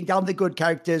keeping down the good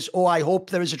characters. Oh, I hope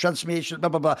there is a transformation, blah,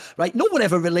 blah, blah. Right? No one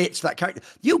ever relates to that character.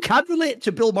 You can relate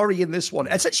to Bill Murray in this one.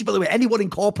 Essentially, by the way, anyone in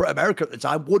corporate America at the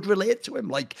time would relate to him.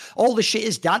 Like, all the shit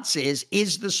his dad says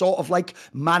is the sort of like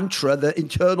mantra, the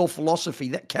internal philosophy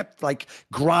that kept like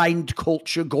grind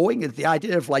culture going. Is the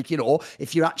idea of like,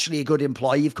 if you're actually a good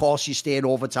employee, of course you're staying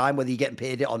overtime, whether you're getting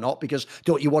paid it or not, because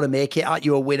don't you want to make it? Aren't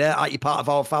you a winner? Aren't you part of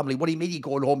our family? What do you mean you're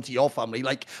going home to your family?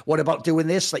 Like, what about doing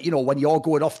this? Like, when you're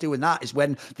going off doing that is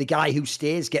when the guy who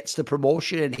stays gets the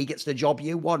promotion and he gets the job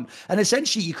you want. And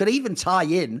essentially you could even tie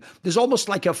in, there's almost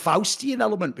like a Faustian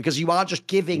element, because you are just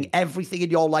giving everything in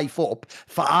your life up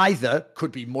for either,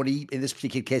 could be money, in this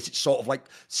particular case, it's sort of like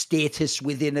status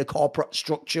within a corporate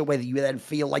structure, whether you then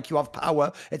feel like you have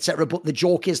power, etc. But the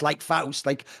joke is, like Faust,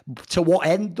 like, to what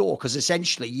end though? Because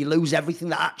essentially you lose everything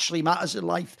that actually matters in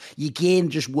life. You gain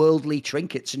just worldly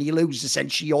trinkets and you lose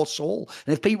essentially your soul.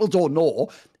 And if people don't know,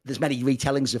 there's many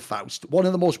retellings of Faust. One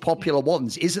of the most popular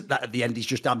ones isn't that at the end he's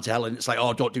just damned to hell and it's like,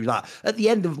 oh, don't do that. At the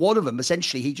end of one of them,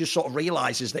 essentially, he just sort of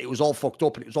realizes that it was all fucked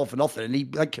up and it was all for nothing, and he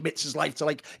like commits his life to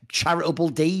like charitable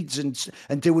deeds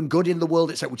and doing good in the world,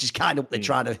 etc., which is kind of what they're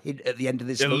trying to hint at the end of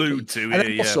this movie.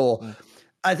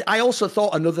 I also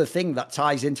thought another thing that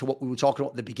ties into what we were talking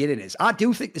about at the beginning is, I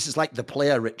do think this is like The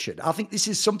Player, Richard. I think this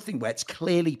is something where it's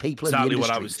clearly people in the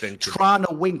industry trying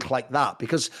to wink like that.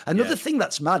 Because another thing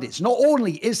that's mad is, not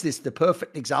only is this the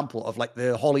perfect example of like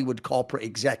the Hollywood corporate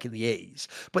exec in the 80s,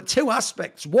 but two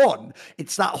aspects. One,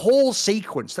 it's that whole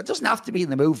sequence that doesn't have to be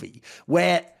in the movie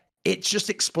where it's just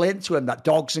explained to him that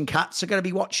dogs and cats are going to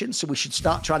be watching, so we should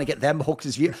start trying to get them hooked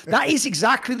as view. That is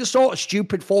exactly the sort of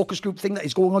stupid focus group thing that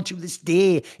is going on to this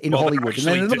day in Hollywood.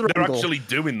 They're actually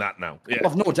doing that now. Yeah.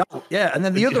 I've no doubt. Yeah. And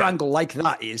then the other angle like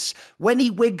that is when he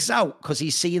wigs out because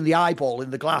he's seeing the eyeball in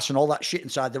the glass and all that shit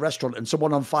inside the restaurant and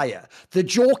someone on fire. The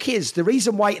joke is, the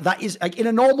reason why that is, like, in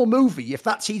a normal movie, if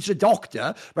that's he's a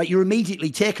doctor, right, you're immediately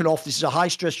taken off. This is a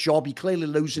high-stress job. You're clearly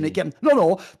losing again.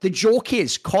 No. The joke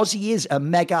is, because he is a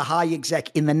mega high exec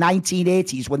in the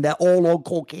 1980s when they're all on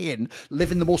cocaine,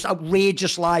 living the most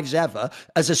outrageous lives ever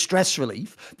as a stress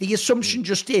relief, the assumption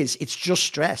just is it's just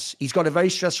stress. He's got a very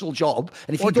stressful job.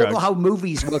 And if you don't know how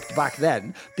movies worked back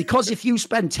then, because if you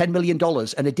spend $10 million and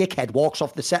a dickhead walks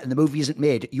off the set and the movie isn't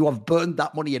made, you have burned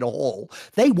that money in a hole.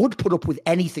 They would put up with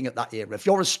anything at that era. If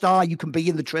you're a star, you can be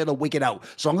in the trailer wigging out.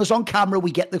 As long as on camera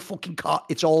we get the fucking cut,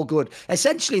 it's all good.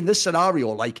 Essentially in this scenario,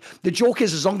 like, the joke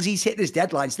is, as long as he's hitting his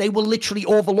deadlines, they will literally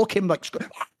overlook him, like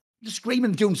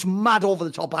screaming, doing some mad over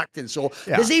the top acting. So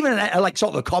there's even a like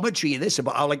sort of a commentary in this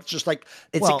about how like just like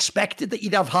it's expected that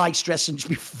you'd have high stress and just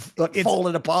be like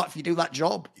falling apart if you do that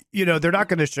job. They're not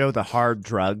going to show the hard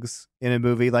drugs in a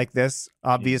movie like this,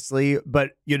 obviously,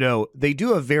 but they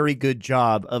do a very good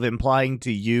job of implying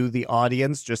to you, the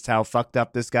audience, just how fucked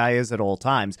up this guy is at all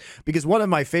times. Because one of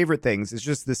my favorite things is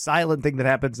just the silent thing that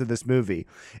happens in this movie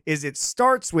is it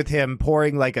starts with him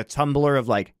pouring like a tumbler of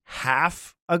like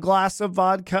half a glass of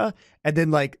vodka and then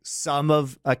like some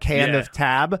of a can of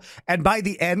Tab. And by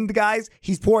the end, guys,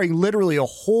 he's pouring literally a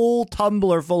whole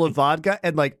tumbler full of vodka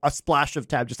and like a splash of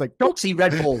Tab, just like Shoxy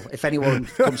Red Bull, if anyone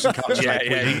comes to catch.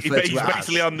 He's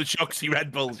basically on the Shoxy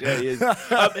Red Bulls. Yeah, he is.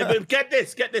 But get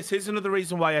this. Here's another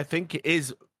reason why I think it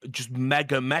is just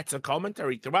mega meta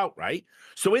commentary throughout, right?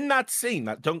 So in that scene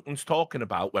that Duncan's talking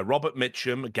about, where Robert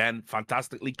Mitchum, again,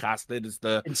 fantastically casted as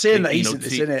the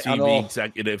TV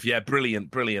executive,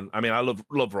 brilliant. I mean, I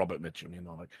love Robert Mitchum,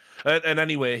 and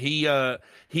anyway,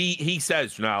 he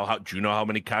says, now, do you know how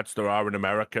many cats there are in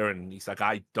America? And he's like,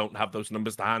 I don't have those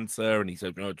numbers to hand, sir. And he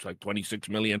said, it's like 26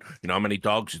 million. You know how many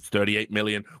dogs? It's 38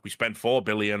 million. We spend 4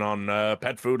 billion on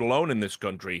pet food alone in this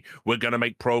country. We're going to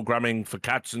make programming for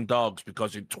cats and dogs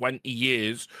because 20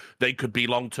 years, they could be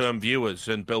long-term viewers.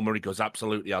 And Bill Murray goes,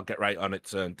 absolutely, I'll get right on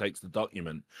it, and takes the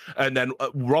document. And then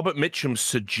Robert Mitchum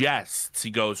suggests,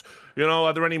 he goes,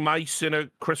 are there any mice in A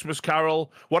Christmas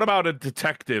Carol? What about a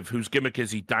detective whose gimmick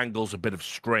is he dangles a bit of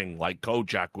string like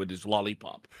Kojak with his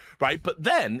lollipop, right? But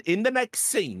then in the next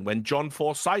scene, when John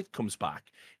Forsythe comes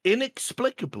back,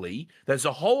 inexplicably, there's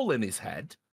a hole in his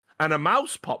head and a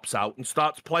mouse pops out and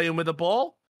starts playing with a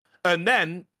ball. And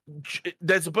then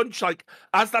there's a bunch,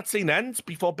 as that scene ends,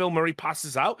 before Bill Murray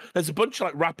passes out, there's a bunch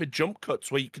of rapid jump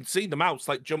cuts where you can see the mouse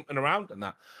jumping around and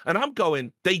that. And I'm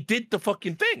going, they did the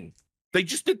fucking thing. They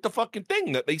just did the fucking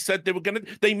thing that they said they were going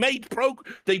to.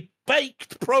 They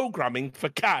baked programming for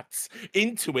cats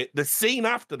into it. The scene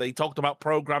after they talked about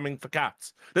programming for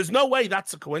cats. There's no way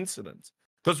that's a coincidence.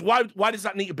 Because why does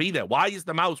that need to be there? Why is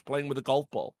the mouse playing with a golf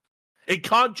ball? It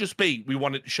can't just be we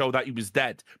wanted to show that he was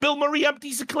dead. Bill Murray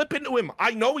empties a clip into him.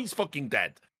 I know he's fucking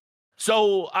dead.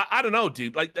 So I don't know,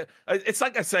 dude. It's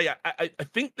like I say, I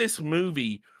think this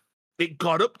movie, it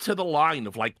got up to the line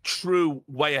of true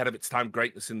way ahead of its time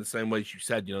greatness in the same way as you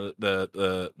said,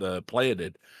 the player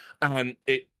did. And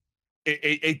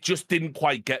it just didn't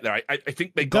quite get there. I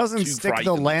think they got doesn't too stick frightened.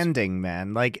 the landing,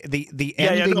 man. The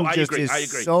ending I just agree.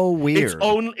 is so weird.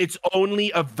 It's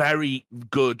only a very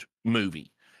good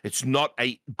movie. It's not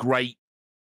a great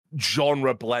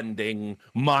genre blending,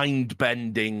 mind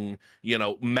bending,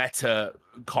 meta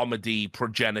comedy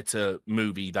progenitor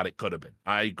movie that it could have been.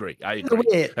 I agree.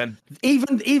 And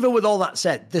even with all that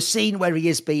said, the scene where he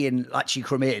is being actually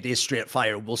cremated is straight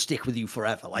fire and will stick with you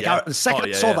forever. The second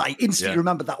I saw that, I instantly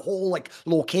remembered that whole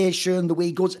location, the way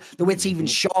he goes, the way it's even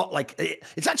shot.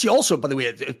 It's actually also, by the way,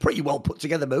 a pretty well put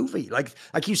together movie. Like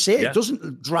you say, it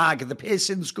doesn't drag. The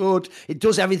pacing's good. It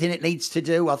does everything it needs to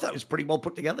do. I thought it was pretty well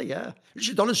put together. Yeah,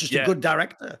 Richard Donner's just a good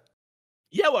director.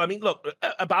 Yeah, well, I mean, look,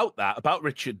 about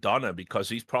Richard Donner, because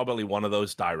he's probably one of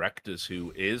those directors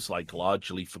who is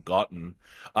largely forgotten,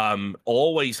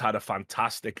 always had a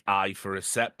fantastic eye for a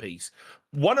set piece.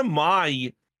 One of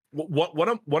my,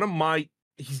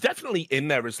 he's definitely in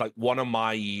there as one of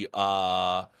my,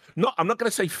 I'm not going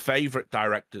to say favorite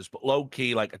directors, but low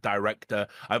key, a director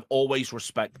I've always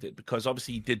respected, because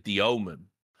obviously he did The Omen.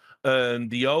 And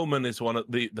The Omen is one of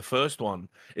the first one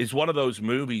is one of those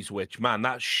movies which, man,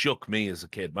 that shook me as a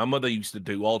kid. My mother used to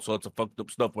do all sorts of fucked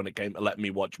up stuff when it came to letting me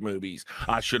watch movies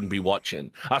I shouldn't be watching.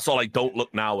 I saw Don't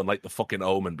Look Now and the fucking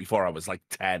Omen before I was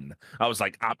 10. I was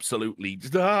absolutely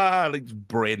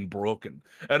brain broken.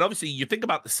 And obviously you think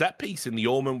about the set piece in The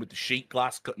Omen with the sheet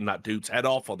glass cutting that dude's head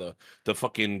off, or the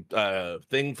fucking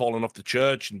thing falling off the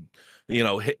church and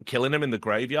killing him in the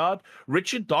graveyard.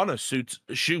 Richard Donner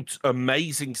shoots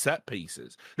amazing set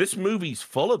pieces. This movie's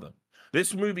full of them.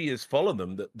 This movie is full of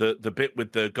them. The bit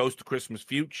with the Ghost of Christmas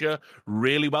Future,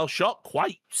 really well shot,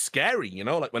 quite scary,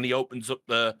 when he opens up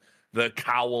the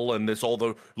cowl and there's all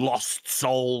the lost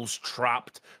souls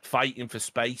trapped fighting for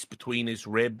space between his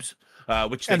ribs.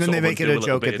 Which and then they make it a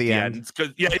joke at the end.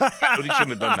 They shouldn't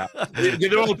have done that.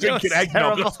 They're all drinking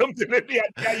eggnog or something at the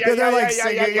end. They're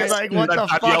singing, what the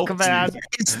fuck, man?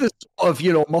 It's the sort of,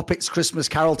 Muppets Christmas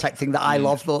Carol type thing that I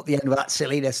love, though, at the end with that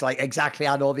silliness. Exactly,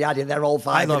 I know the idea. They're all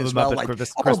vibing I love as well.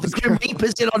 Christmas the Grim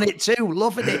Reaper's in on it too.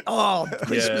 Loving it. Oh,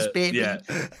 Christmas baby. Yeah.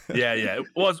 It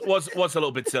was a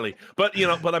little bit silly. But,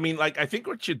 I mean, I think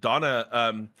Richard Donner...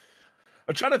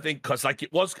 I'm trying to think, because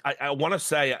it was, I want to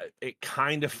say it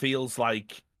kind of feels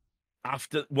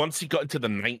once he got into the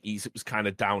 90s, it was kind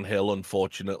of downhill,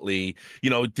 unfortunately.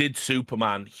 Did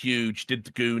Superman, huge, did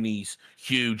the Goonies,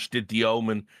 huge, did The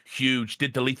Omen, huge,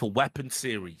 did the Lethal Weapon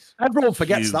series. Everyone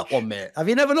forgets that one, mate. Have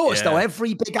you never noticed how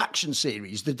every big action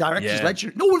series, the director's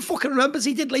legend, no one fucking remembers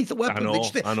he did Lethal Weapon.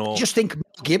 I know. Just think Mel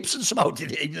Gibson somehow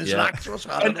did it as an actor or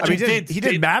something. He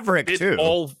did Maverick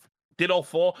too. Did all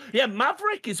four? Yeah,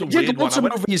 Maverick is a weird one. Lots of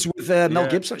movies with Mel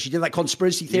Gibson. She did that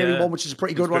conspiracy theory one, which is a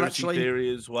pretty good one, actually.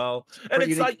 Theory as well. And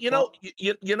it's you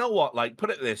know what? Put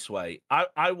it this way.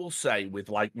 I will say, with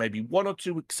maybe one or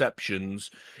two exceptions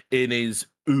in his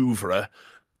oeuvre,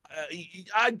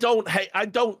 I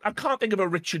can't think of a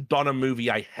Richard Donner movie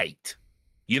I hate.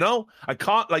 I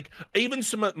can't even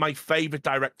some of my favorite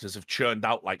directors have churned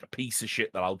out a piece of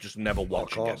shit that I'll just never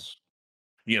watch again.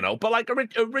 But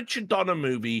a Richard Donner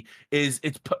movie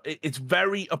it's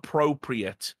very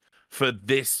appropriate for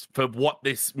what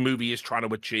this movie is trying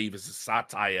to achieve as a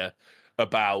satire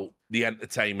about the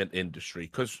entertainment industry.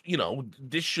 Because,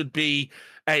 this should be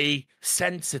a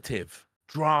sensitive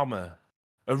drama,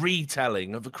 a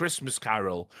retelling of A Christmas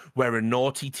Carol, where a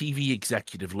naughty TV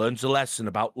executive learns a lesson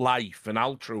about life and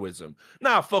altruism.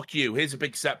 Nah, fuck you. Here's a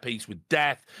big set piece with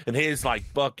death, and here's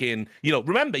fucking,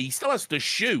 remember, he still has to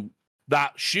shoot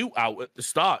that shootout at the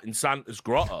start in Santa's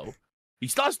grotto. He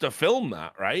starts to film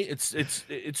that, right?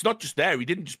 It's not just there. He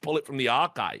didn't just pull it from the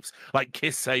archives like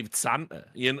Kiss Saved Santa.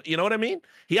 You know what I mean?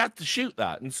 He had to shoot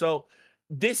that. And so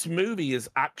this movie is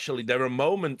actually, there are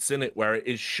moments in it where it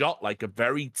is shot like a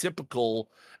very typical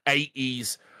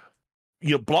 80s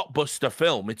blockbuster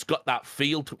film. It's got that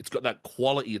feel to it. It's got that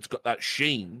quality. It's got that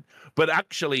sheen. But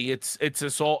actually, it's a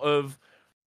sort of,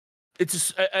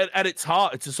 at its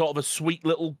heart, it's a sort of a sweet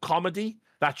little comedy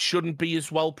that shouldn't be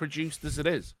as well produced as it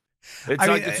is.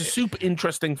 It's a super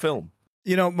interesting film.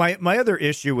 You know, my other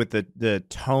issue with the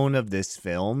tone of this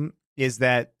film is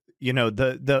that, you know,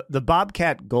 the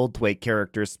Bobcat Goldthwait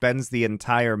character spends the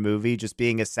entire movie just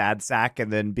being a sad sack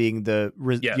and then being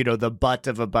the butt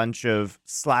of a bunch of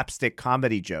slapstick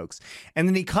comedy jokes. And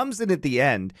then he comes in at the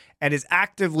end and is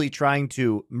actively trying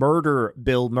to murder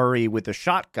Bill Murray with a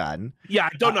shotgun. Yeah,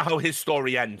 I don't know how his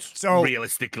story ends,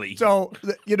 realistically. So,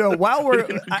 you know, while we're,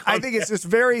 I think it's just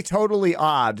very totally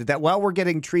odd that while we're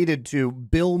getting treated to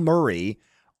Bill Murray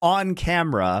on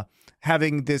camera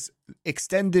having this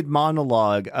extended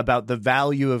monologue about the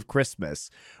value of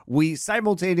Christmas, we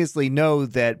simultaneously know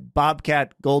that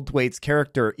Bobcat Goldthwait's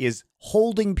character is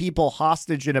holding people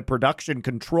hostage in a production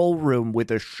control room with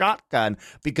a shotgun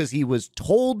because he was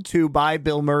told to by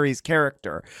Bill Murray's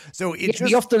character. So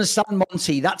you have to understand,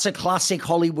 Monty, that's a classic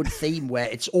Hollywood theme where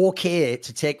it's okay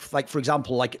to take, like, for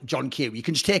example, like John Q. You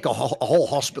can just take a whole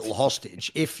hospital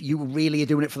hostage if you really are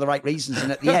doing it for the right reasons.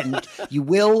 And at the end, you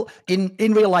will, in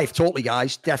real life, totally,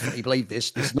 guys, definitely believe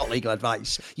this. This is not legal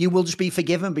advice. You will just be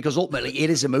forgiven because ultimately it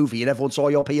is a movie and everyone saw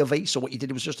your POV, so what you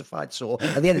did was justified. So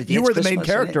at the end of the day, you were the Christmas, main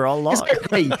character all along.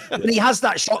 Exactly. When he has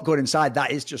that shotgun inside,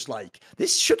 that is just like,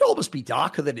 this should almost be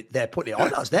darker than they're putting it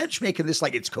on as. They're just making this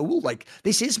like it's cool. Like,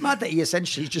 this is mad that he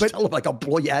essentially just tell him, like, I'll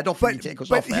blow your head off when you take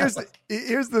us off. But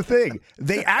here's the thing.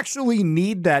 They actually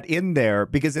need that in there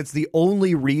because it's the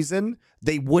only reason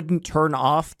they wouldn't turn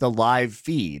off the live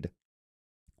feed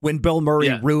when Bill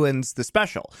Murray ruins the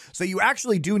special. So you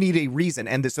actually do need a reason.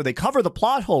 And so they cover the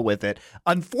plot hole with it.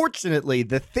 Unfortunately,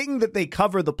 the thing that they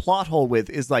cover the plot hole with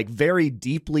is like very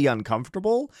deeply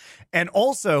uncomfortable and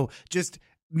also just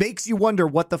makes you wonder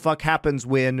what the fuck happens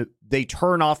when they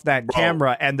turn off that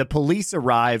camera and the police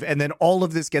arrive and then all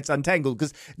of this gets untangled.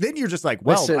 Because then you're just like,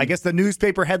 well, I guess the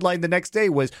newspaper headline the next day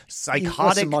was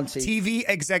psychotic TV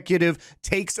executive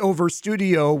takes over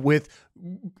studio with,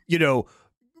 you know,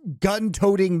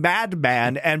 gun-toting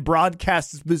madman and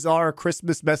broadcasts bizarre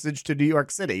Christmas message to New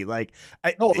York City. Like,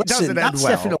 it doesn't end that's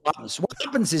well. Definitely what happens. What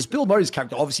happens is Bill Murray's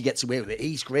character obviously gets away with it.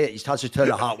 He's great. He has to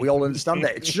turn a heart. We all understand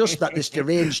that. It's just that this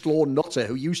deranged lone nutter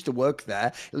who used to work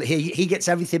there, he gets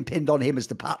everything pinned on him as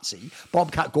the patsy.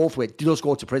 Bobcat Goldthwait does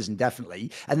go to prison, definitely.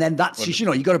 And then that's just, you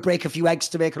know, you got to break a few eggs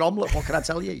to make an omelette. What can I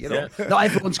tell you? You know, not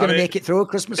everyone's going to make it through a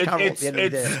Christmas Carol at the end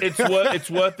of the day.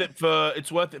 It's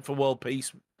worth it for world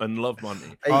peace and love, Monty.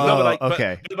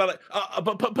 Okay. But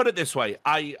put it this way: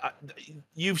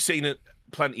 you've seen it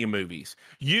plenty of movies.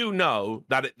 You know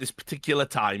that at this particular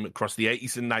time across the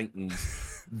 80s and 90s,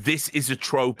 this is a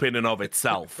trope in and of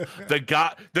itself. The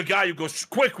guy who goes,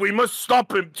 quick, we must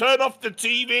stop him, turn off the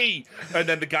TV. And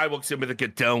then the guy walks in with a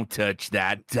gun, don't touch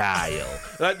that dial.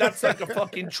 That's like a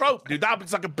fucking trope, dude. That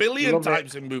happens like a billion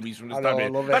times in movies from this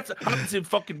time. That happens in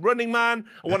fucking Running Man.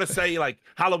 I want to say like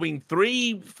Halloween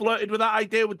 3 flirted with that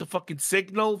idea with the fucking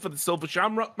signal for the Silver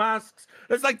Shamrock masks.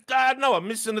 It's like, no, I'm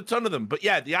missing a ton of them. But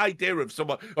yeah, the idea of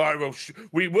someone, all right, well,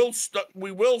 we will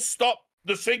stop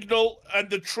the signal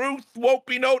and the truth won't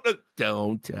be noted.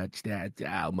 Don't touch that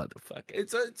dial, motherfucker.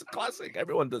 It's a classic.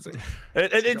 Everyone does it.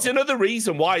 And it's another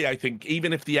reason why I think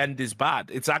even if the end is bad,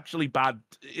 it's actually bad.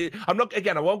 I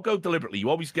won't go deliberately.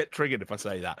 You always get triggered if I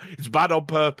say that. It's bad on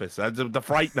purpose. The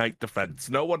Fright Night defense.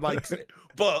 No one likes it.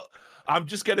 But I'm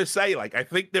just going to say, like, I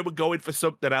think they were going for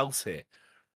something else here.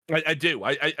 I do.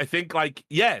 I think, like,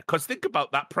 yeah, because think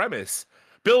about that premise.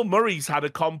 Bill Murray's had a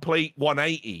complete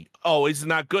 180. Oh, isn't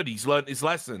that good? He's learned his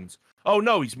lessons. Oh,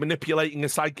 no, he's manipulating a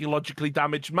psychologically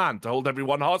damaged man to hold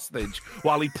everyone hostage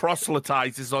while he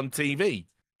proselytizes on TV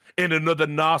in another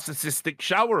narcissistic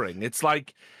showering. It's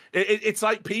like it's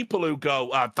like people who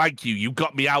go, thank you, you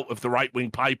got me out of the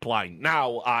right-wing pipeline.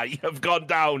 Now I have gone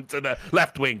down to the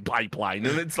left-wing pipeline.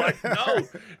 And it's like, no,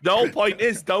 the whole point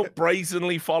is don't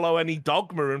brazenly follow any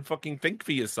dogma and fucking think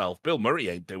for yourself. Bill Murray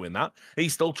ain't doing that.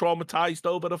 He's still traumatized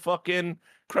over the fucking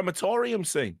crematorium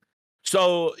scene.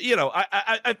 So, you know,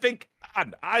 I think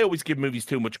I always give movies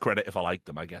too much credit if I like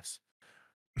them, I guess.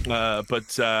 I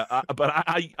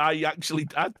actually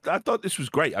I thought this was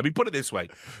great. I mean, put it this way: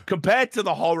 compared to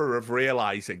the horror of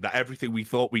realizing that everything we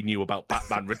thought we knew about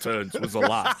Batman Returns was a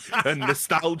lie, and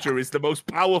nostalgia is the most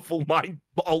powerful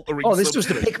mind-altering. Oh, this was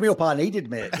the pick me up I needed,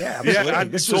 mate. Yeah, absolutely. Yeah,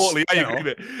 this totally. Was, I agree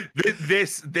with it.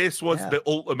 This was the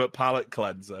ultimate palate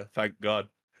cleanser. Thank God.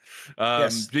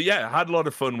 Yes. But yeah, I had a lot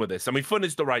of fun with this. I mean, fun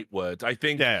is the right word. I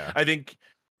think,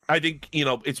 you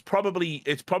know, it's probably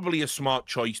a smart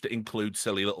choice to include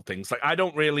silly little things. Like, I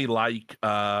don't really like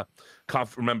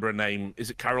can't remember her name. Is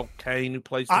it Carol Kane who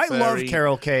plays the fairy? Love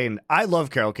Carol Kane. I love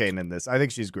Carol Kane in this. I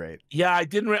think she's great. Yeah, I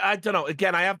don't know.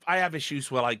 Again, I have issues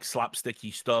with like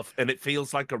slapsticky stuff, and it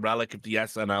feels like a relic of the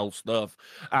SNL stuff.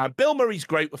 Bill Murray's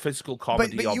great with physical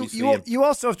comedy, but obviously. You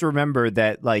also have to remember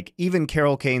that, like, even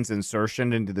Carol Kane's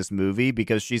insertion into this movie,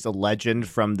 because she's a legend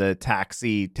from the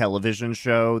Taxi television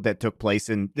show that took place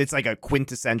it's like a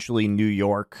quintessentially New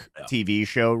York TV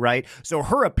show, right? So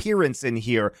her appearance in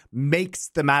here makes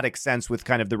thematic sense with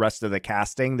kind of the rest of the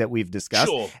casting that we've discussed.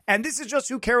 Sure. And this is just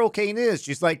who Carol Kane is.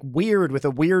 She's like weird with a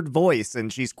weird voice,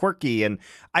 and she's quirky, and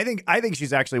I think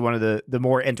she's actually one of the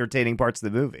more entertaining parts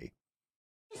of the movie.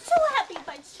 So happy,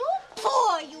 but so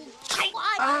poor, you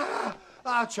tightwad.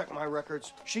 I'll check my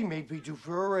records. She may be due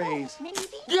for a raise. Maybe?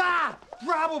 Yeah,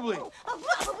 probably.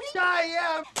 Probably? I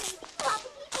am. Probably,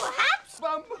 perhaps?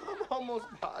 I'm almost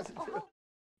positive.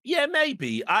 Yeah,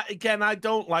 maybe. I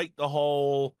don't like the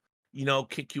whole, you know,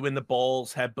 kick you in the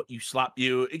balls, headbutt you, slap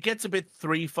you. It gets a bit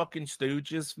Three fucking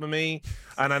Stooges for me,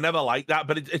 and I never like that.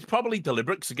 But it's probably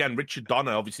deliberate, because again, Richard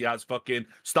Donner obviously has fucking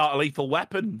start a Lethal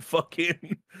Weapon.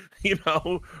 Fucking, you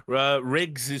know,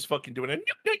 Riggs is fucking doing a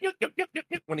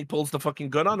when he pulls the fucking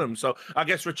gun on him. So I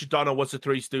guess Richard Donner was a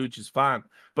Three Stooges fan.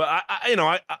 But I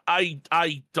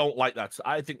don't like that.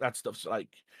 I think that stuff's like,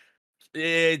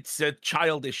 it's a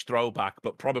childish throwback,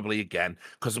 but probably, again,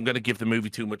 because I'm going to give the movie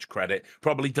too much credit,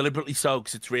 probably deliberately so,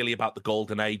 because it's really about the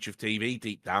golden age of TV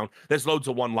deep down. There's loads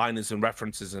of one-liners and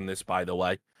references in this, by the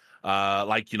way.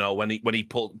 Like, you know, when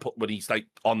he's like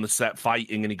on the set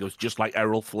fighting, and he goes, just like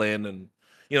Errol Flynn, and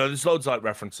you know, there's loads of like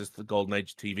references to the golden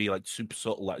age of TV, like super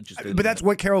subtle. Like, just but that's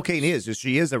what Carol Kane is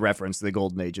she is a reference to the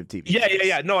golden age of TV.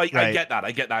 Yeah. No, I get that.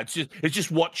 I get that. It's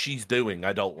just what she's doing.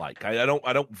 I don't like. I don't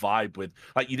vibe with.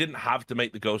 Like, you didn't have to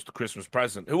make the Ghost a Christmas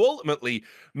Present, who ultimately,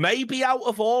 maybe out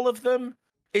of all of them,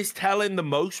 is telling the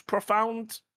most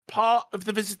profound part of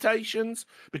the Visitations,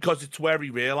 because it's where he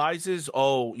realizes,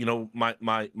 oh, you know, my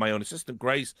own assistant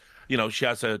Grace, you know, she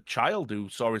has a child who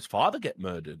saw his father get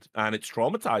murdered, and it's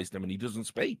traumatized him, and he doesn't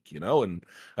speak, you know, and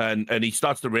he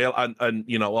starts to realize, and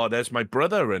you know, oh, there's my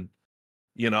brother, and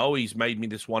you know, he's made me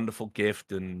this wonderful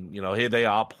gift, and you know, here they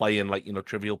are playing, like, you know,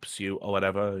 Trivial Pursuit or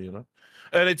whatever, you know,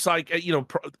 and it's like, you know,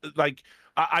 like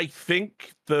I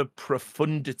think the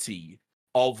profundity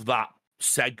of that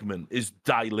segment is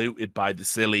diluted by the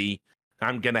silly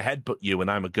I'm gonna headbutt you and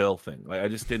I'm a girl thing. Like, I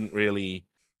just didn't really,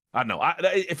 I don't know.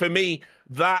 For me,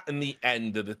 that and the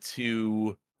end are the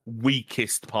two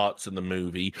weakest parts of the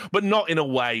movie, but not in a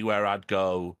way where I'd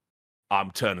go,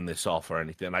 I'm turning this off or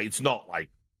anything. Like, it's not like,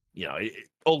 you know,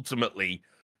 ultimately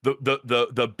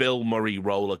the Bill Murray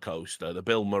roller coaster, the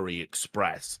Bill Murray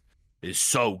Express, is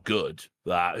so good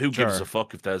that who gives a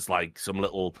fuck if there's like some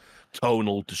little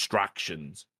tonal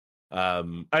distractions.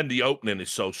 And the opening is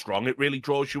so strong, it really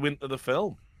draws you into the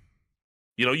film.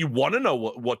 You know, you want to know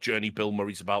what journey Bill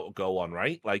Murray's about to go on,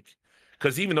 right? Like,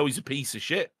 because even though he's a piece of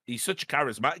shit, he's such a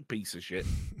charismatic piece of shit.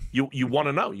 You want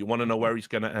to know. You want to know where he's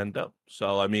going to end up.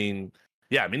 So, I mean,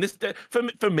 yeah, I mean, this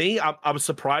for me, I was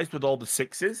surprised with all the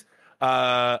sixes.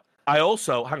 I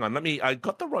also, hang on, I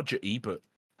got the Roger Ebert.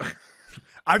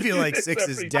 I feel like 6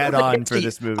 is dead on for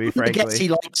this movie, frankly. I guess he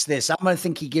likes this. I'm going to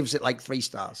think he gives it like 3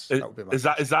 stars. Is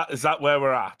that where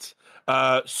we're at?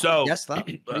 So yes, that. What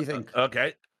do you think?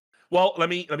 Okay. Well, let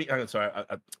me. Hang on, sorry,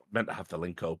 I meant to have the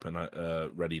link open,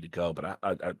 ready to go, but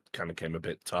I kind of came a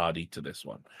bit tardy to this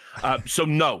one. So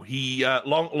no, he.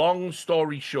 Long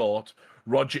story short,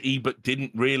 Roger Ebert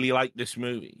didn't really like this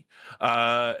movie,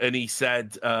 and he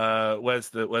said, "Where's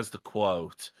the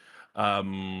quote?"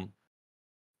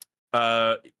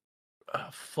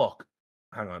 Fuck.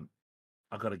 Hang on.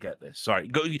 I gotta get this. Sorry.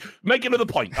 Go, make another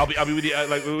point. I'll be with you.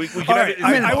 Like we can. Right.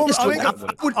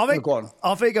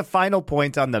 I'll make a final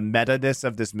point on the meta-ness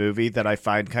of this movie that I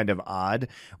find kind of odd,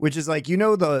 which is like, you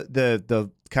know,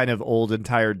 the kind of old and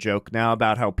tired joke now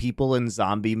about how people in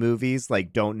zombie movies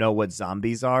like don't know what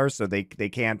zombies are, so they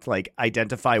can't like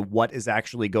identify what is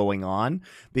actually going on,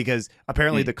 because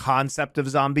apparently the concept of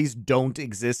zombies don't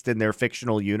exist in their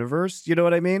fictional universe. You know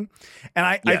what I mean? And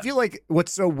I feel like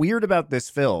what's so weird about this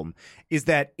film is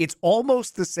that it's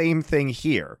almost the same thing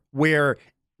here, where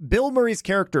Bill Murray's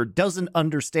character doesn't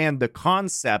understand the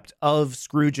concept of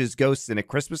Scrooge's ghosts in A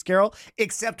Christmas Carol,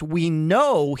 except we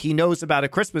know he knows about A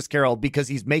Christmas Carol because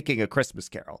he's making A Christmas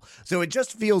Carol. So it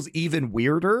just feels even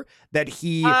weirder that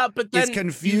he is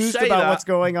confused about what's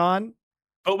going on.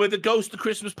 But with the Ghost of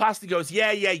Christmas Past, he goes,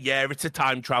 yeah, it's a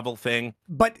time travel thing.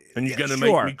 And you're going to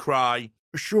make me cry.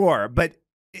 Sure, but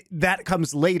that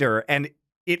comes later, and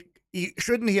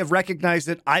shouldn't he have recognized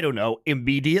it, I don't know,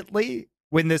 immediately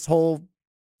when this whole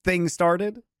thing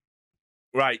started?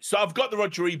 Right. So I've got the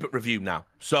Roger Ebert review now.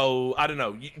 So I don't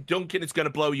know. Duncan, it's going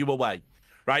to blow you away.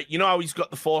 Right. You know how he's got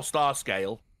the 4-star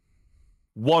scale?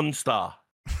 1 star.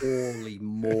 Holy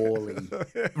moly.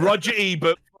 Roger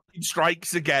Ebert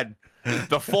strikes again.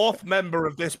 The 4th member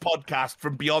of this podcast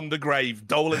from Beyond the Grave,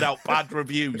 doling out bad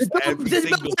reviews.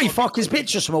 Nobody fuck his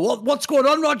pictures from what's going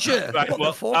on, Roger? Right,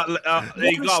 well,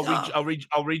 there you go.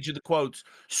 I'll read you the quotes.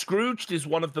 Scrooged is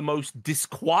one of the most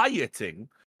disquieting,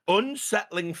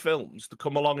 unsettling films to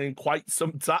come along in quite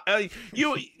some time.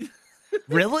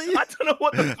 Really? I don't know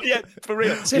what for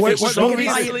real. Out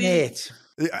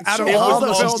of all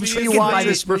the films he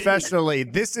watches professionally,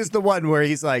 this is the one where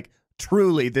he's like,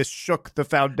 truly, this shook the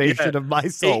foundation of my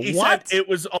soul. He said it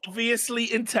was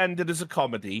obviously intended as a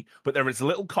comedy, but there is a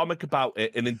little comic about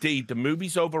it, and indeed, the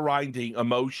movie's overriding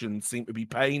emotions seem to be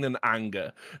pain and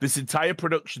anger. This entire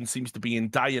production seems to be in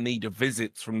dire need of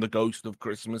visits from the Ghost of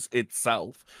Christmas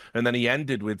itself. And then he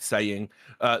ended with saying,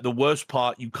 the worst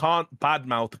part, you can't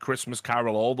badmouth the Christmas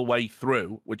Carol all the way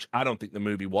through, which I don't think the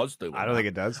movie was doing. I don't think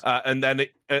it does. And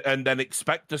then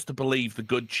expect us to believe the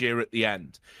good cheer at the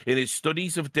end. In his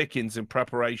studies of Dickens in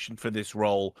preparation for this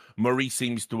role, Murray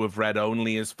seems to have read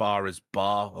only as far as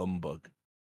bar humbug.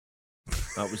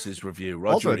 That was his review.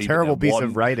 Roger also a terrible piece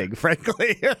of writing,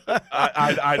 frankly.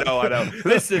 I know.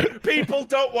 Listen, people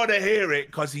don't want to hear it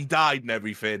because he died and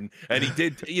everything. And he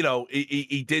did,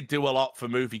 he did do a lot for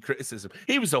movie criticism.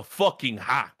 He was a fucking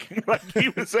hack. Like, he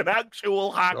was an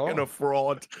actual hack and a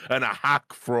fraud and a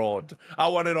hack fraud. I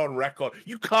want it on record.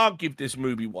 You can't give this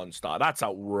movie 1 star. That's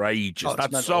outrageous.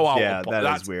 That's so out of pocket.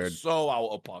 That is weird. So out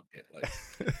of pocket.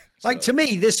 To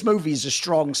me, this movie is a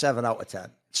strong 7 out of 10.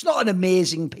 It's not an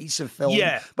amazing piece of film,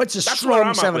 but it's a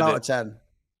strong 7 out of 10.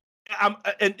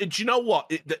 And do you know what?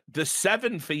 The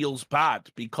 7 feels bad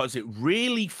because it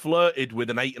really flirted with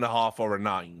an 8.5 or a 9.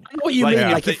 I know what you mean.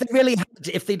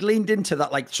 If they'd leaned into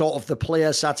that, like sort of the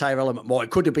player satire element more,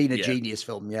 it could have been a genius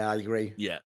film. Yeah, I agree.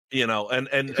 Yeah, and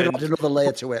it could have had another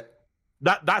layer to it.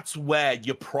 That's where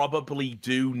you probably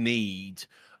do need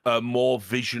a more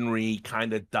visionary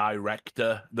kind of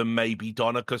director than maybe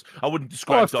Donna, because I wouldn't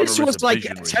describe Donna as a visionary. If this was like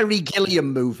a Terry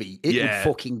Gilliam movie, it would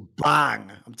fucking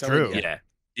bang. I'm telling you.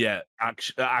 Yeah,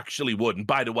 actually would. And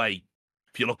by the way,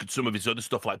 if you look at some of his other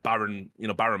stuff like Baron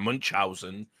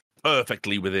Munchausen,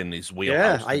 perfectly within his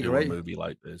wheelhouse to do a movie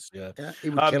like this. Yeah, he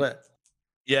would kill it.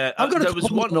 Yeah, I've got a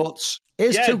couple of notes.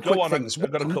 Here's 2 quick things.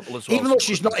 I've got a couple as well. Even though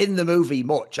she's not in the movie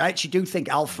much, I actually do think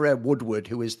Alfred Woodward,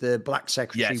 who is the black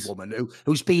secretary woman,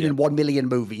 who's been in 1 million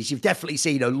movies, you've definitely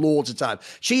seen her loads of times.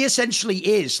 She essentially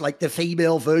is like the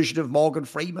female version of Morgan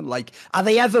Freeman. Like, are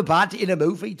they ever bad in a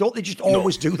movie? Don't they just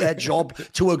always do their job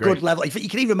to a good level? You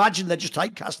can even imagine they're just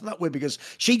typecasting that way, because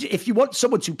if you want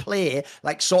someone to play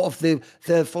like sort of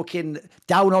the fucking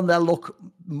down on their luck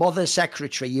mother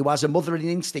secretary who has a mothering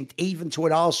instinct even to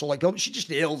an arsehole, like, she just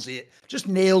nails it. Just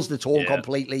nails the tone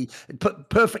completely.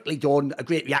 Perfectly done. A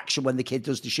great reaction when the kid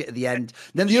does the shit at the end.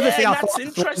 And then the other thing I thought,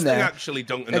 that's interesting, actually,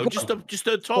 Duncan. Though, just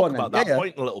to talk about that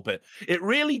point a little bit. It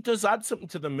really does add something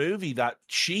to the movie that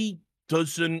she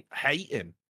doesn't hate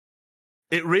him.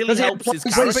 It really helps his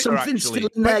character, actually. A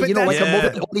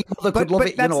mother could love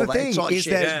it. That's the thing, is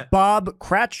that Bob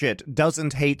Cratchit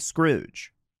doesn't hate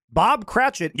Scrooge. Bob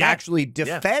Cratchit actually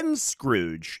defends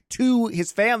Scrooge to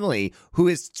his family, who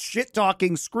is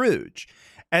shit-talking Scrooge.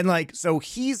 And so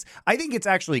I think it's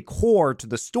actually core to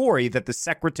the story that the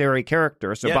secretary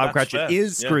character, Bob Cratchit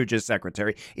is Scrooge's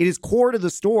secretary. It is core to the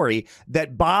story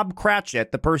that Bob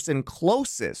Cratchit, the person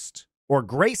closest, or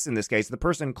Grace in this case, the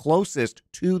person closest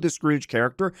to the Scrooge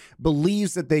character,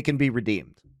 believes that they can be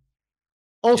redeemed.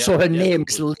 Also, her name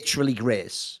is literally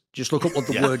Grace. Just look up what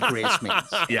the word Grace means.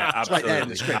 Yeah, absolutely. Right there in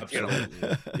the script,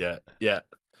 absolutely. Yeah.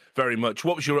 Very much.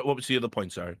 What was the other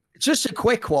point, sorry? It's just a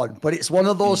quick one, but it's one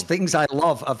of those things I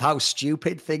love of how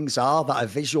stupid things are that are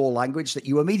visual language that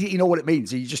you immediately know what it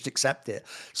means and you just accept it.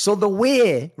 So the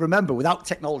way, remember, without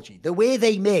technology, the way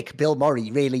they make Bill Murray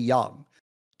really young,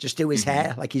 just do his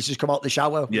hair, like he's just come out the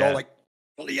shower. Yeah. All like,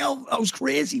 holy hell, that was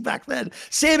crazy back then.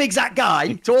 Same exact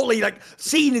guy, totally like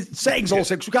settings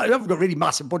also, because we haven't got a really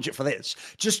massive budget for this.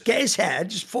 Just get his hair,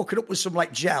 just fuck it up with some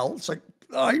like gel. It's like,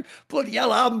 Like, bloody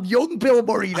hell, I'm young Bill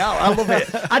Murray now. I love it.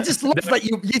 I just love that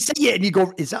you see it and you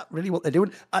go, is that really what they're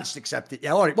doing? I just accept it.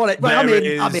 Yeah, all right. Well, I'm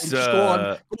in. Just go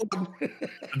on.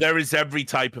 There is every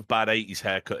type of bad 80s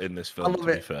haircut in this film, to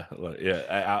be it. fair. Like, yeah,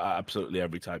 absolutely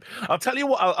every type. I'll tell you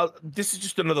what, this is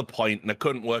just another point, and I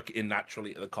couldn't work it in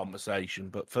naturally to the conversation,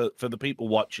 but for the people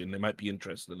watching, they might be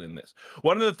interested in this.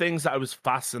 One of the things that I was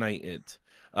fascinated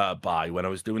by when I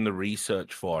was doing the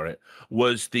research for it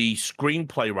was the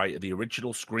screenplay writer, the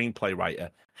original screenplay writer,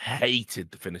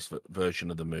 hated the finished version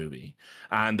of the movie.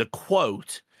 And the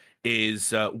quote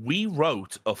is, we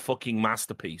wrote a fucking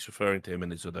masterpiece, referring to him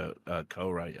and his other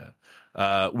co-writer.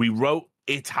 We wrote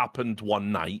It Happened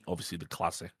One Night, obviously the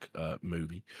classic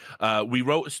movie. We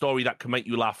wrote a story that can make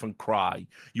you laugh and cry.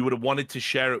 You would have wanted to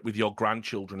share it with your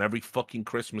grandchildren every fucking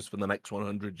Christmas for the next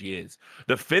 100 years.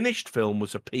 The finished film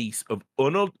was a piece of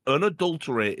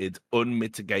unadulterated,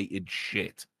 unmitigated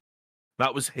shit.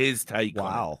 That was his take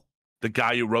on it. The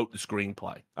guy who wrote the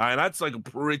screenplay. And that's like a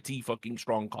pretty fucking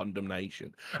strong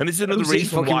condemnation. And this is another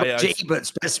reason why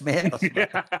Ebert's best man.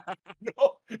 Yeah.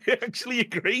 No, he actually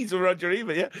agrees with Roger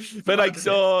Ebert, yeah. But like,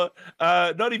 so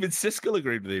not even Siskel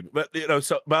agreed with him. But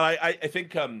I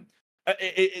think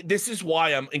this is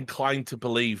why I'm inclined to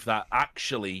believe that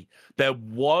actually there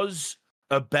was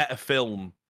a better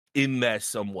film in there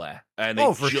somewhere, and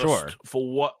for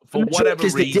whatever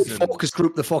reason, they did focus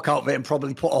group the fuck out of it and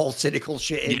probably put all cynical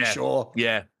shit in.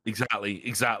 Yeah, exactly.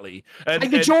 And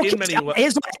the joke in is, many ways,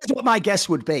 here's what my guess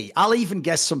would be. I'll even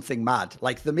guess something mad,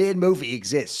 like the main movie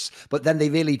exists, but then they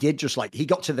really did just like he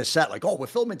got to the set like, oh, we're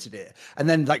filming today, and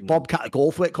then like Bobcat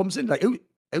Goldthwait comes in like,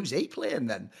 who's he playing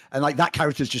then? And like that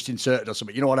character's just inserted or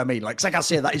something. You know what I mean? Like, like I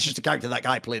say, that is just a character that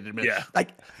guy played in a minute. Yeah.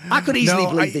 Like, I could easily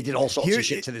believe they did all sorts of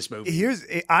shit to this movie.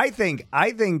 I think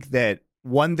that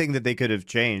one thing that they could have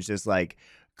changed is like,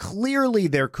 clearly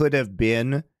there could have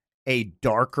been a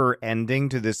darker ending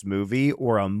to this movie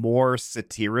or a more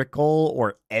satirical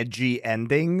or edgy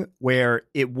ending where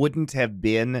it wouldn't have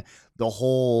been the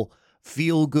whole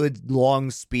feel-good long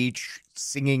speech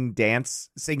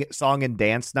song and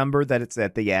dance number that it's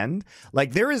at the end.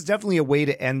 Like, there is definitely a way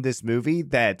to end this movie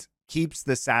that keeps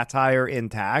the satire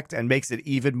intact and makes it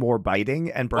even more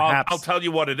biting. And perhaps I'll tell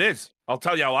you what it is. I'll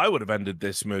tell you how I would have ended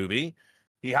this movie.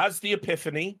 He has the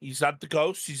epiphany. He's had the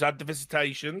ghosts. He's had the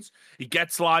visitations. He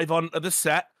gets live onto the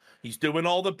set. He's doing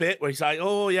all the bit where he's like,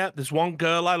 oh yeah, there's one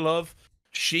girl I love.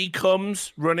 She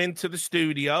comes running to the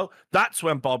studio. That's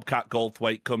when Bobcat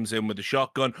Goldthwait comes in with a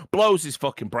shotgun, blows his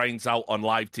fucking brains out on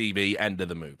live TV, end of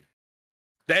the movie.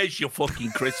 There's your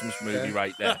fucking Christmas movie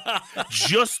right there.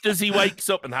 Just as he wakes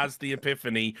up and has the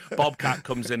epiphany, Bobcat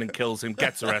comes in and kills him,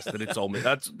 gets arrested. It's all me.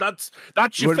 That's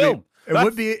your film. It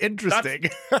would be interesting.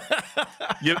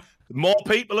 More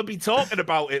people will be talking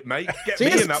about it, mate. Get See,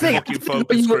 me in that fucking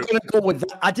focus group.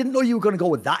 I didn't know you were going to go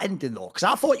with that ending, though, because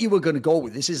I thought you were going to go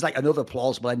with, this is like another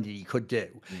plausible ending you could do,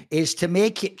 is to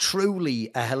make it truly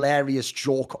a hilarious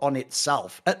joke on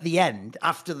itself. At the end,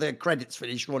 after the credits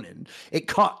finish running, it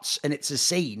cuts and it's a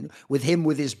scene with him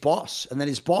with his boss. And then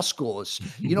his boss goes,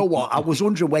 you know what? I was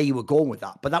wondering where you were going with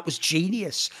that, but that was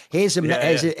genius. Here's an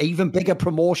even bigger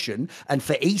promotion. And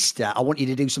for Easter, I want you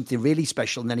to do something really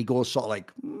special. And then he goes sort of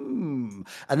like,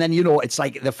 and then, you know, it's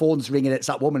like the phone's ringing. It's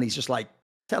that woman. He's just like,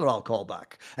 tell her I'll call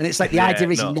back. And it's like the idea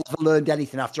is he never learned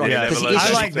anything after all.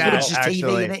 I like that, actually.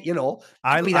 TV in it, you know.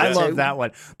 I love that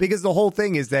one. Because the whole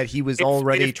thing is that he was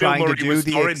already trying to do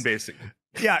the...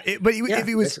 Yeah,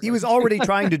 he was already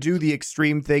trying to do the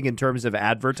extreme thing in terms of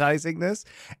advertising this,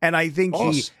 and I think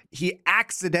he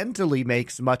accidentally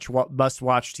makes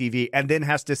must-watch TV and then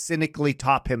has to cynically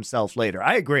top himself later.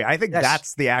 I agree. I think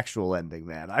that's the actual ending,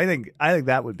 man. I think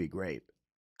that would be great.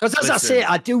 Because as I say,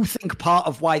 I do think part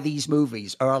of why these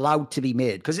movies are allowed to be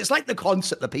made, because it's like the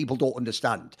concept that people don't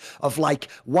understand of like,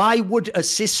 why would a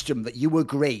system that you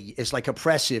agree is like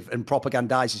oppressive and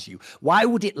propagandizes you, why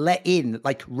would it let in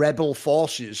like rebel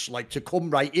forces like to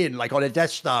come right in like on a Death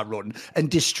Star run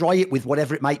and destroy it with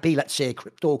whatever it might be, let's say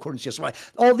cryptocurrency or something,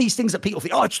 all these things that people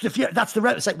think, oh, that's the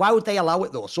rebel. It's like, why would they allow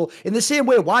it though? So in the same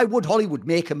way, why would Hollywood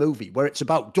make a movie where it's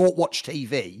about don't watch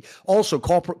TV? Also,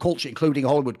 corporate culture, including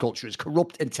Hollywood culture, is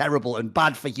corrupt and terrible and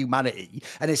bad for humanity,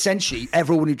 and essentially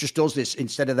everyone who just does this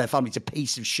instead of their family is a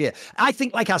piece of shit. I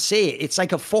think, like I say, it's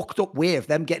like a fucked up way of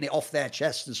them getting it off their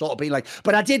chest and sort of being like,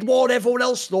 but I did warn everyone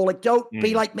else though, like, don't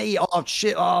be like me. Oh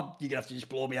shit, oh, you're gonna have to just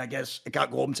blow me, I guess. I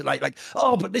can't go home tonight. Like,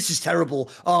 oh, but this is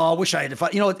terrible. Oh, I wish I had a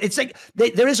you know, it's like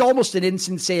there is almost an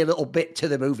insincere little bit to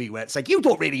the movie where it's like, you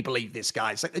don't really believe this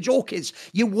guy. It's like the joke is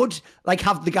you would like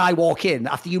have the guy walk in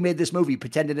after you made this movie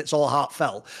pretending it's all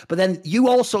heartfelt, but then you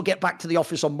also get back to the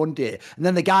office Christmas on Monday. And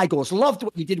then the guy goes, loved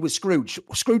what you did with Scrooge.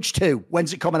 Scrooge 2,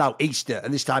 when's it coming out? Easter.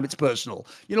 And this time it's personal.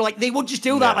 You know, like they would just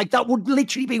do that. Like that would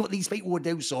literally be what these people would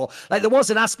do. So like there was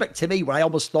an aspect to me where I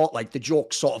almost thought like the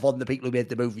joke's sort of on the people who made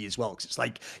the movie as well. Because it's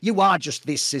like, you are just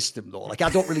this system though. Like I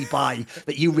don't really buy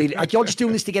that you really, like you're just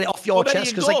doing this to get it off your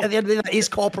chest. Because like at the end of the day, that is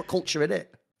corporate culture, isn't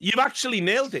it? You've actually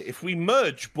nailed it. If we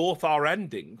merge both our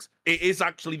endings, it is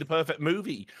actually the perfect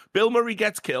movie. Bill Murray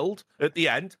gets killed at the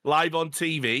end, live on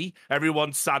TV.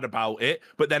 Everyone's sad about it.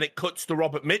 But then it cuts to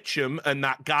Robert Mitchum and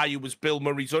that guy who was Bill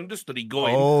Murray's understudy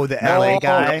going, oh, the LA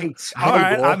guy. All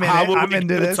right, I'm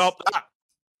into this. Top that?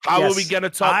 How are we going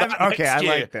to top that okay, next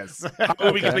year? I like this. How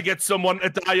are we going to get someone to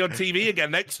die on TV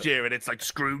again next year? And it's like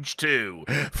Scrooge 2,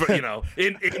 for, you know,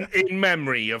 in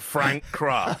memory of Frank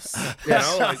Cross. You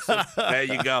know, like, so, there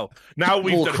you go. Now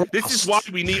we've done it. This is why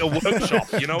we need a workshop.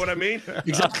 You know what I mean?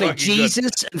 Exactly.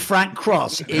 Jesus and Frank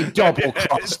Cross in double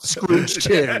cross. Scrooge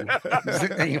 2.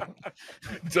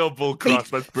 Double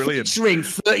cross. That's brilliant. Featuring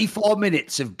 34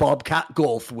 minutes of Bobcat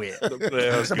Goldthwait.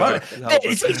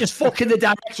 Is he just fucking the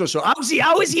director? So how is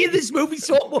he in this movie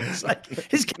so much? Like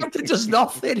his character does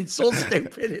nothing. It's so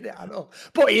stupid, isn't it? I know,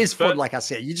 but it is fun. Like I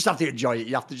say, you just have to enjoy it.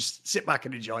 You have to just sit back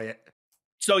and enjoy it.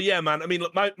 So yeah, man. I mean,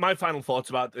 look, my final thoughts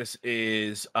about this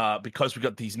is because we've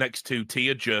got these next two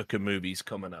tearjerker movies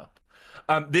coming up.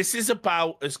 This is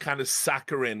about as kind of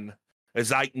saccharine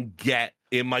as I can get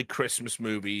in my Christmas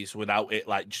movies without it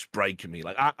like just breaking me.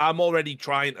 Like I'm already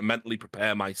trying to mentally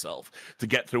prepare myself to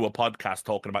get through a podcast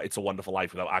talking about It's a Wonderful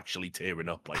Life without actually tearing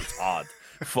up. Like it's hard.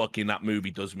 Fucking that movie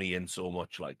does me in so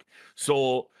much. Like,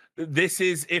 so this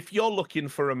is, if you're looking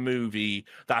for a movie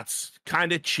that's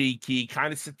kind of cheeky,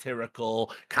 kind of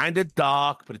satirical, kind of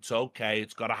dark, but it's okay.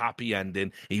 It's got a happy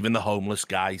ending. Even the homeless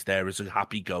guy's there as a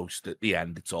happy ghost at the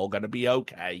end. It's all going to be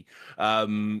okay.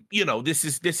 You know, this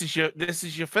is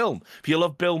your film. If you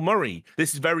love Bill Murray,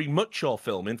 this is very much your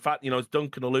film. In fact, you know, as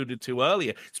Duncan alluded to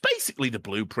earlier, it's basically the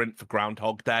blueprint for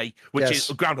Groundhog Day, which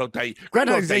is Groundhog Day.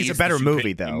 Groundhog Day is a better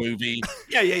movie, though.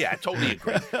 Yeah, I totally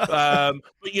agree.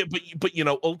 But you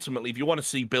know, ultimately, if you want to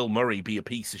see Bill Murray be a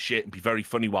piece of shit and be very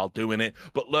funny while doing it,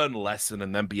 but learn a lesson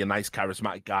and then be a nice,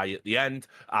 charismatic guy at the end,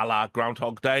 a la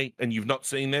Groundhog Day, and you've not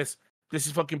seen this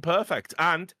is fucking perfect.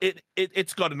 And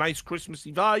it's got a nice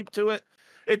Christmassy vibe to it.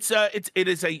 It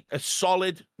is a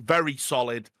solid, very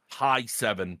solid high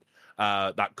 7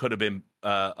 that could have been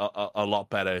a lot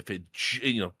better if it,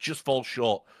 you know, just falls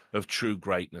short of true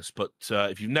greatness. But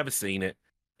if you've never seen it,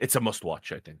 it's a must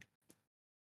watch, I think.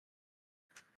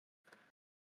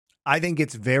 I think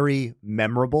it's very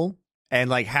memorable and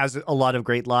like has a lot of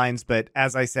great lines. But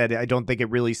as I said, I don't think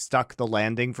it really stuck the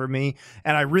landing for me.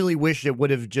 And I really wish it would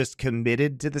have just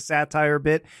committed to the satire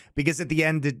bit, because at the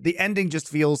end, the ending just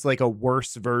feels like a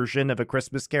worse version of A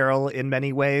Christmas Carol in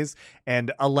many ways,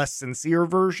 and a less sincere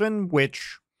version,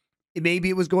 which maybe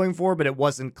it was going for, but it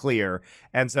wasn't clear.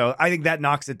 And so I think that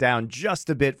knocks it down just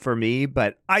a bit for me,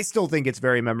 but I still think it's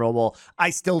very memorable. I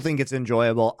still think it's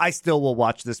enjoyable. I still will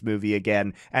watch this movie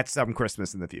again at some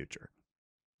Christmas in the future.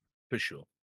 For sure.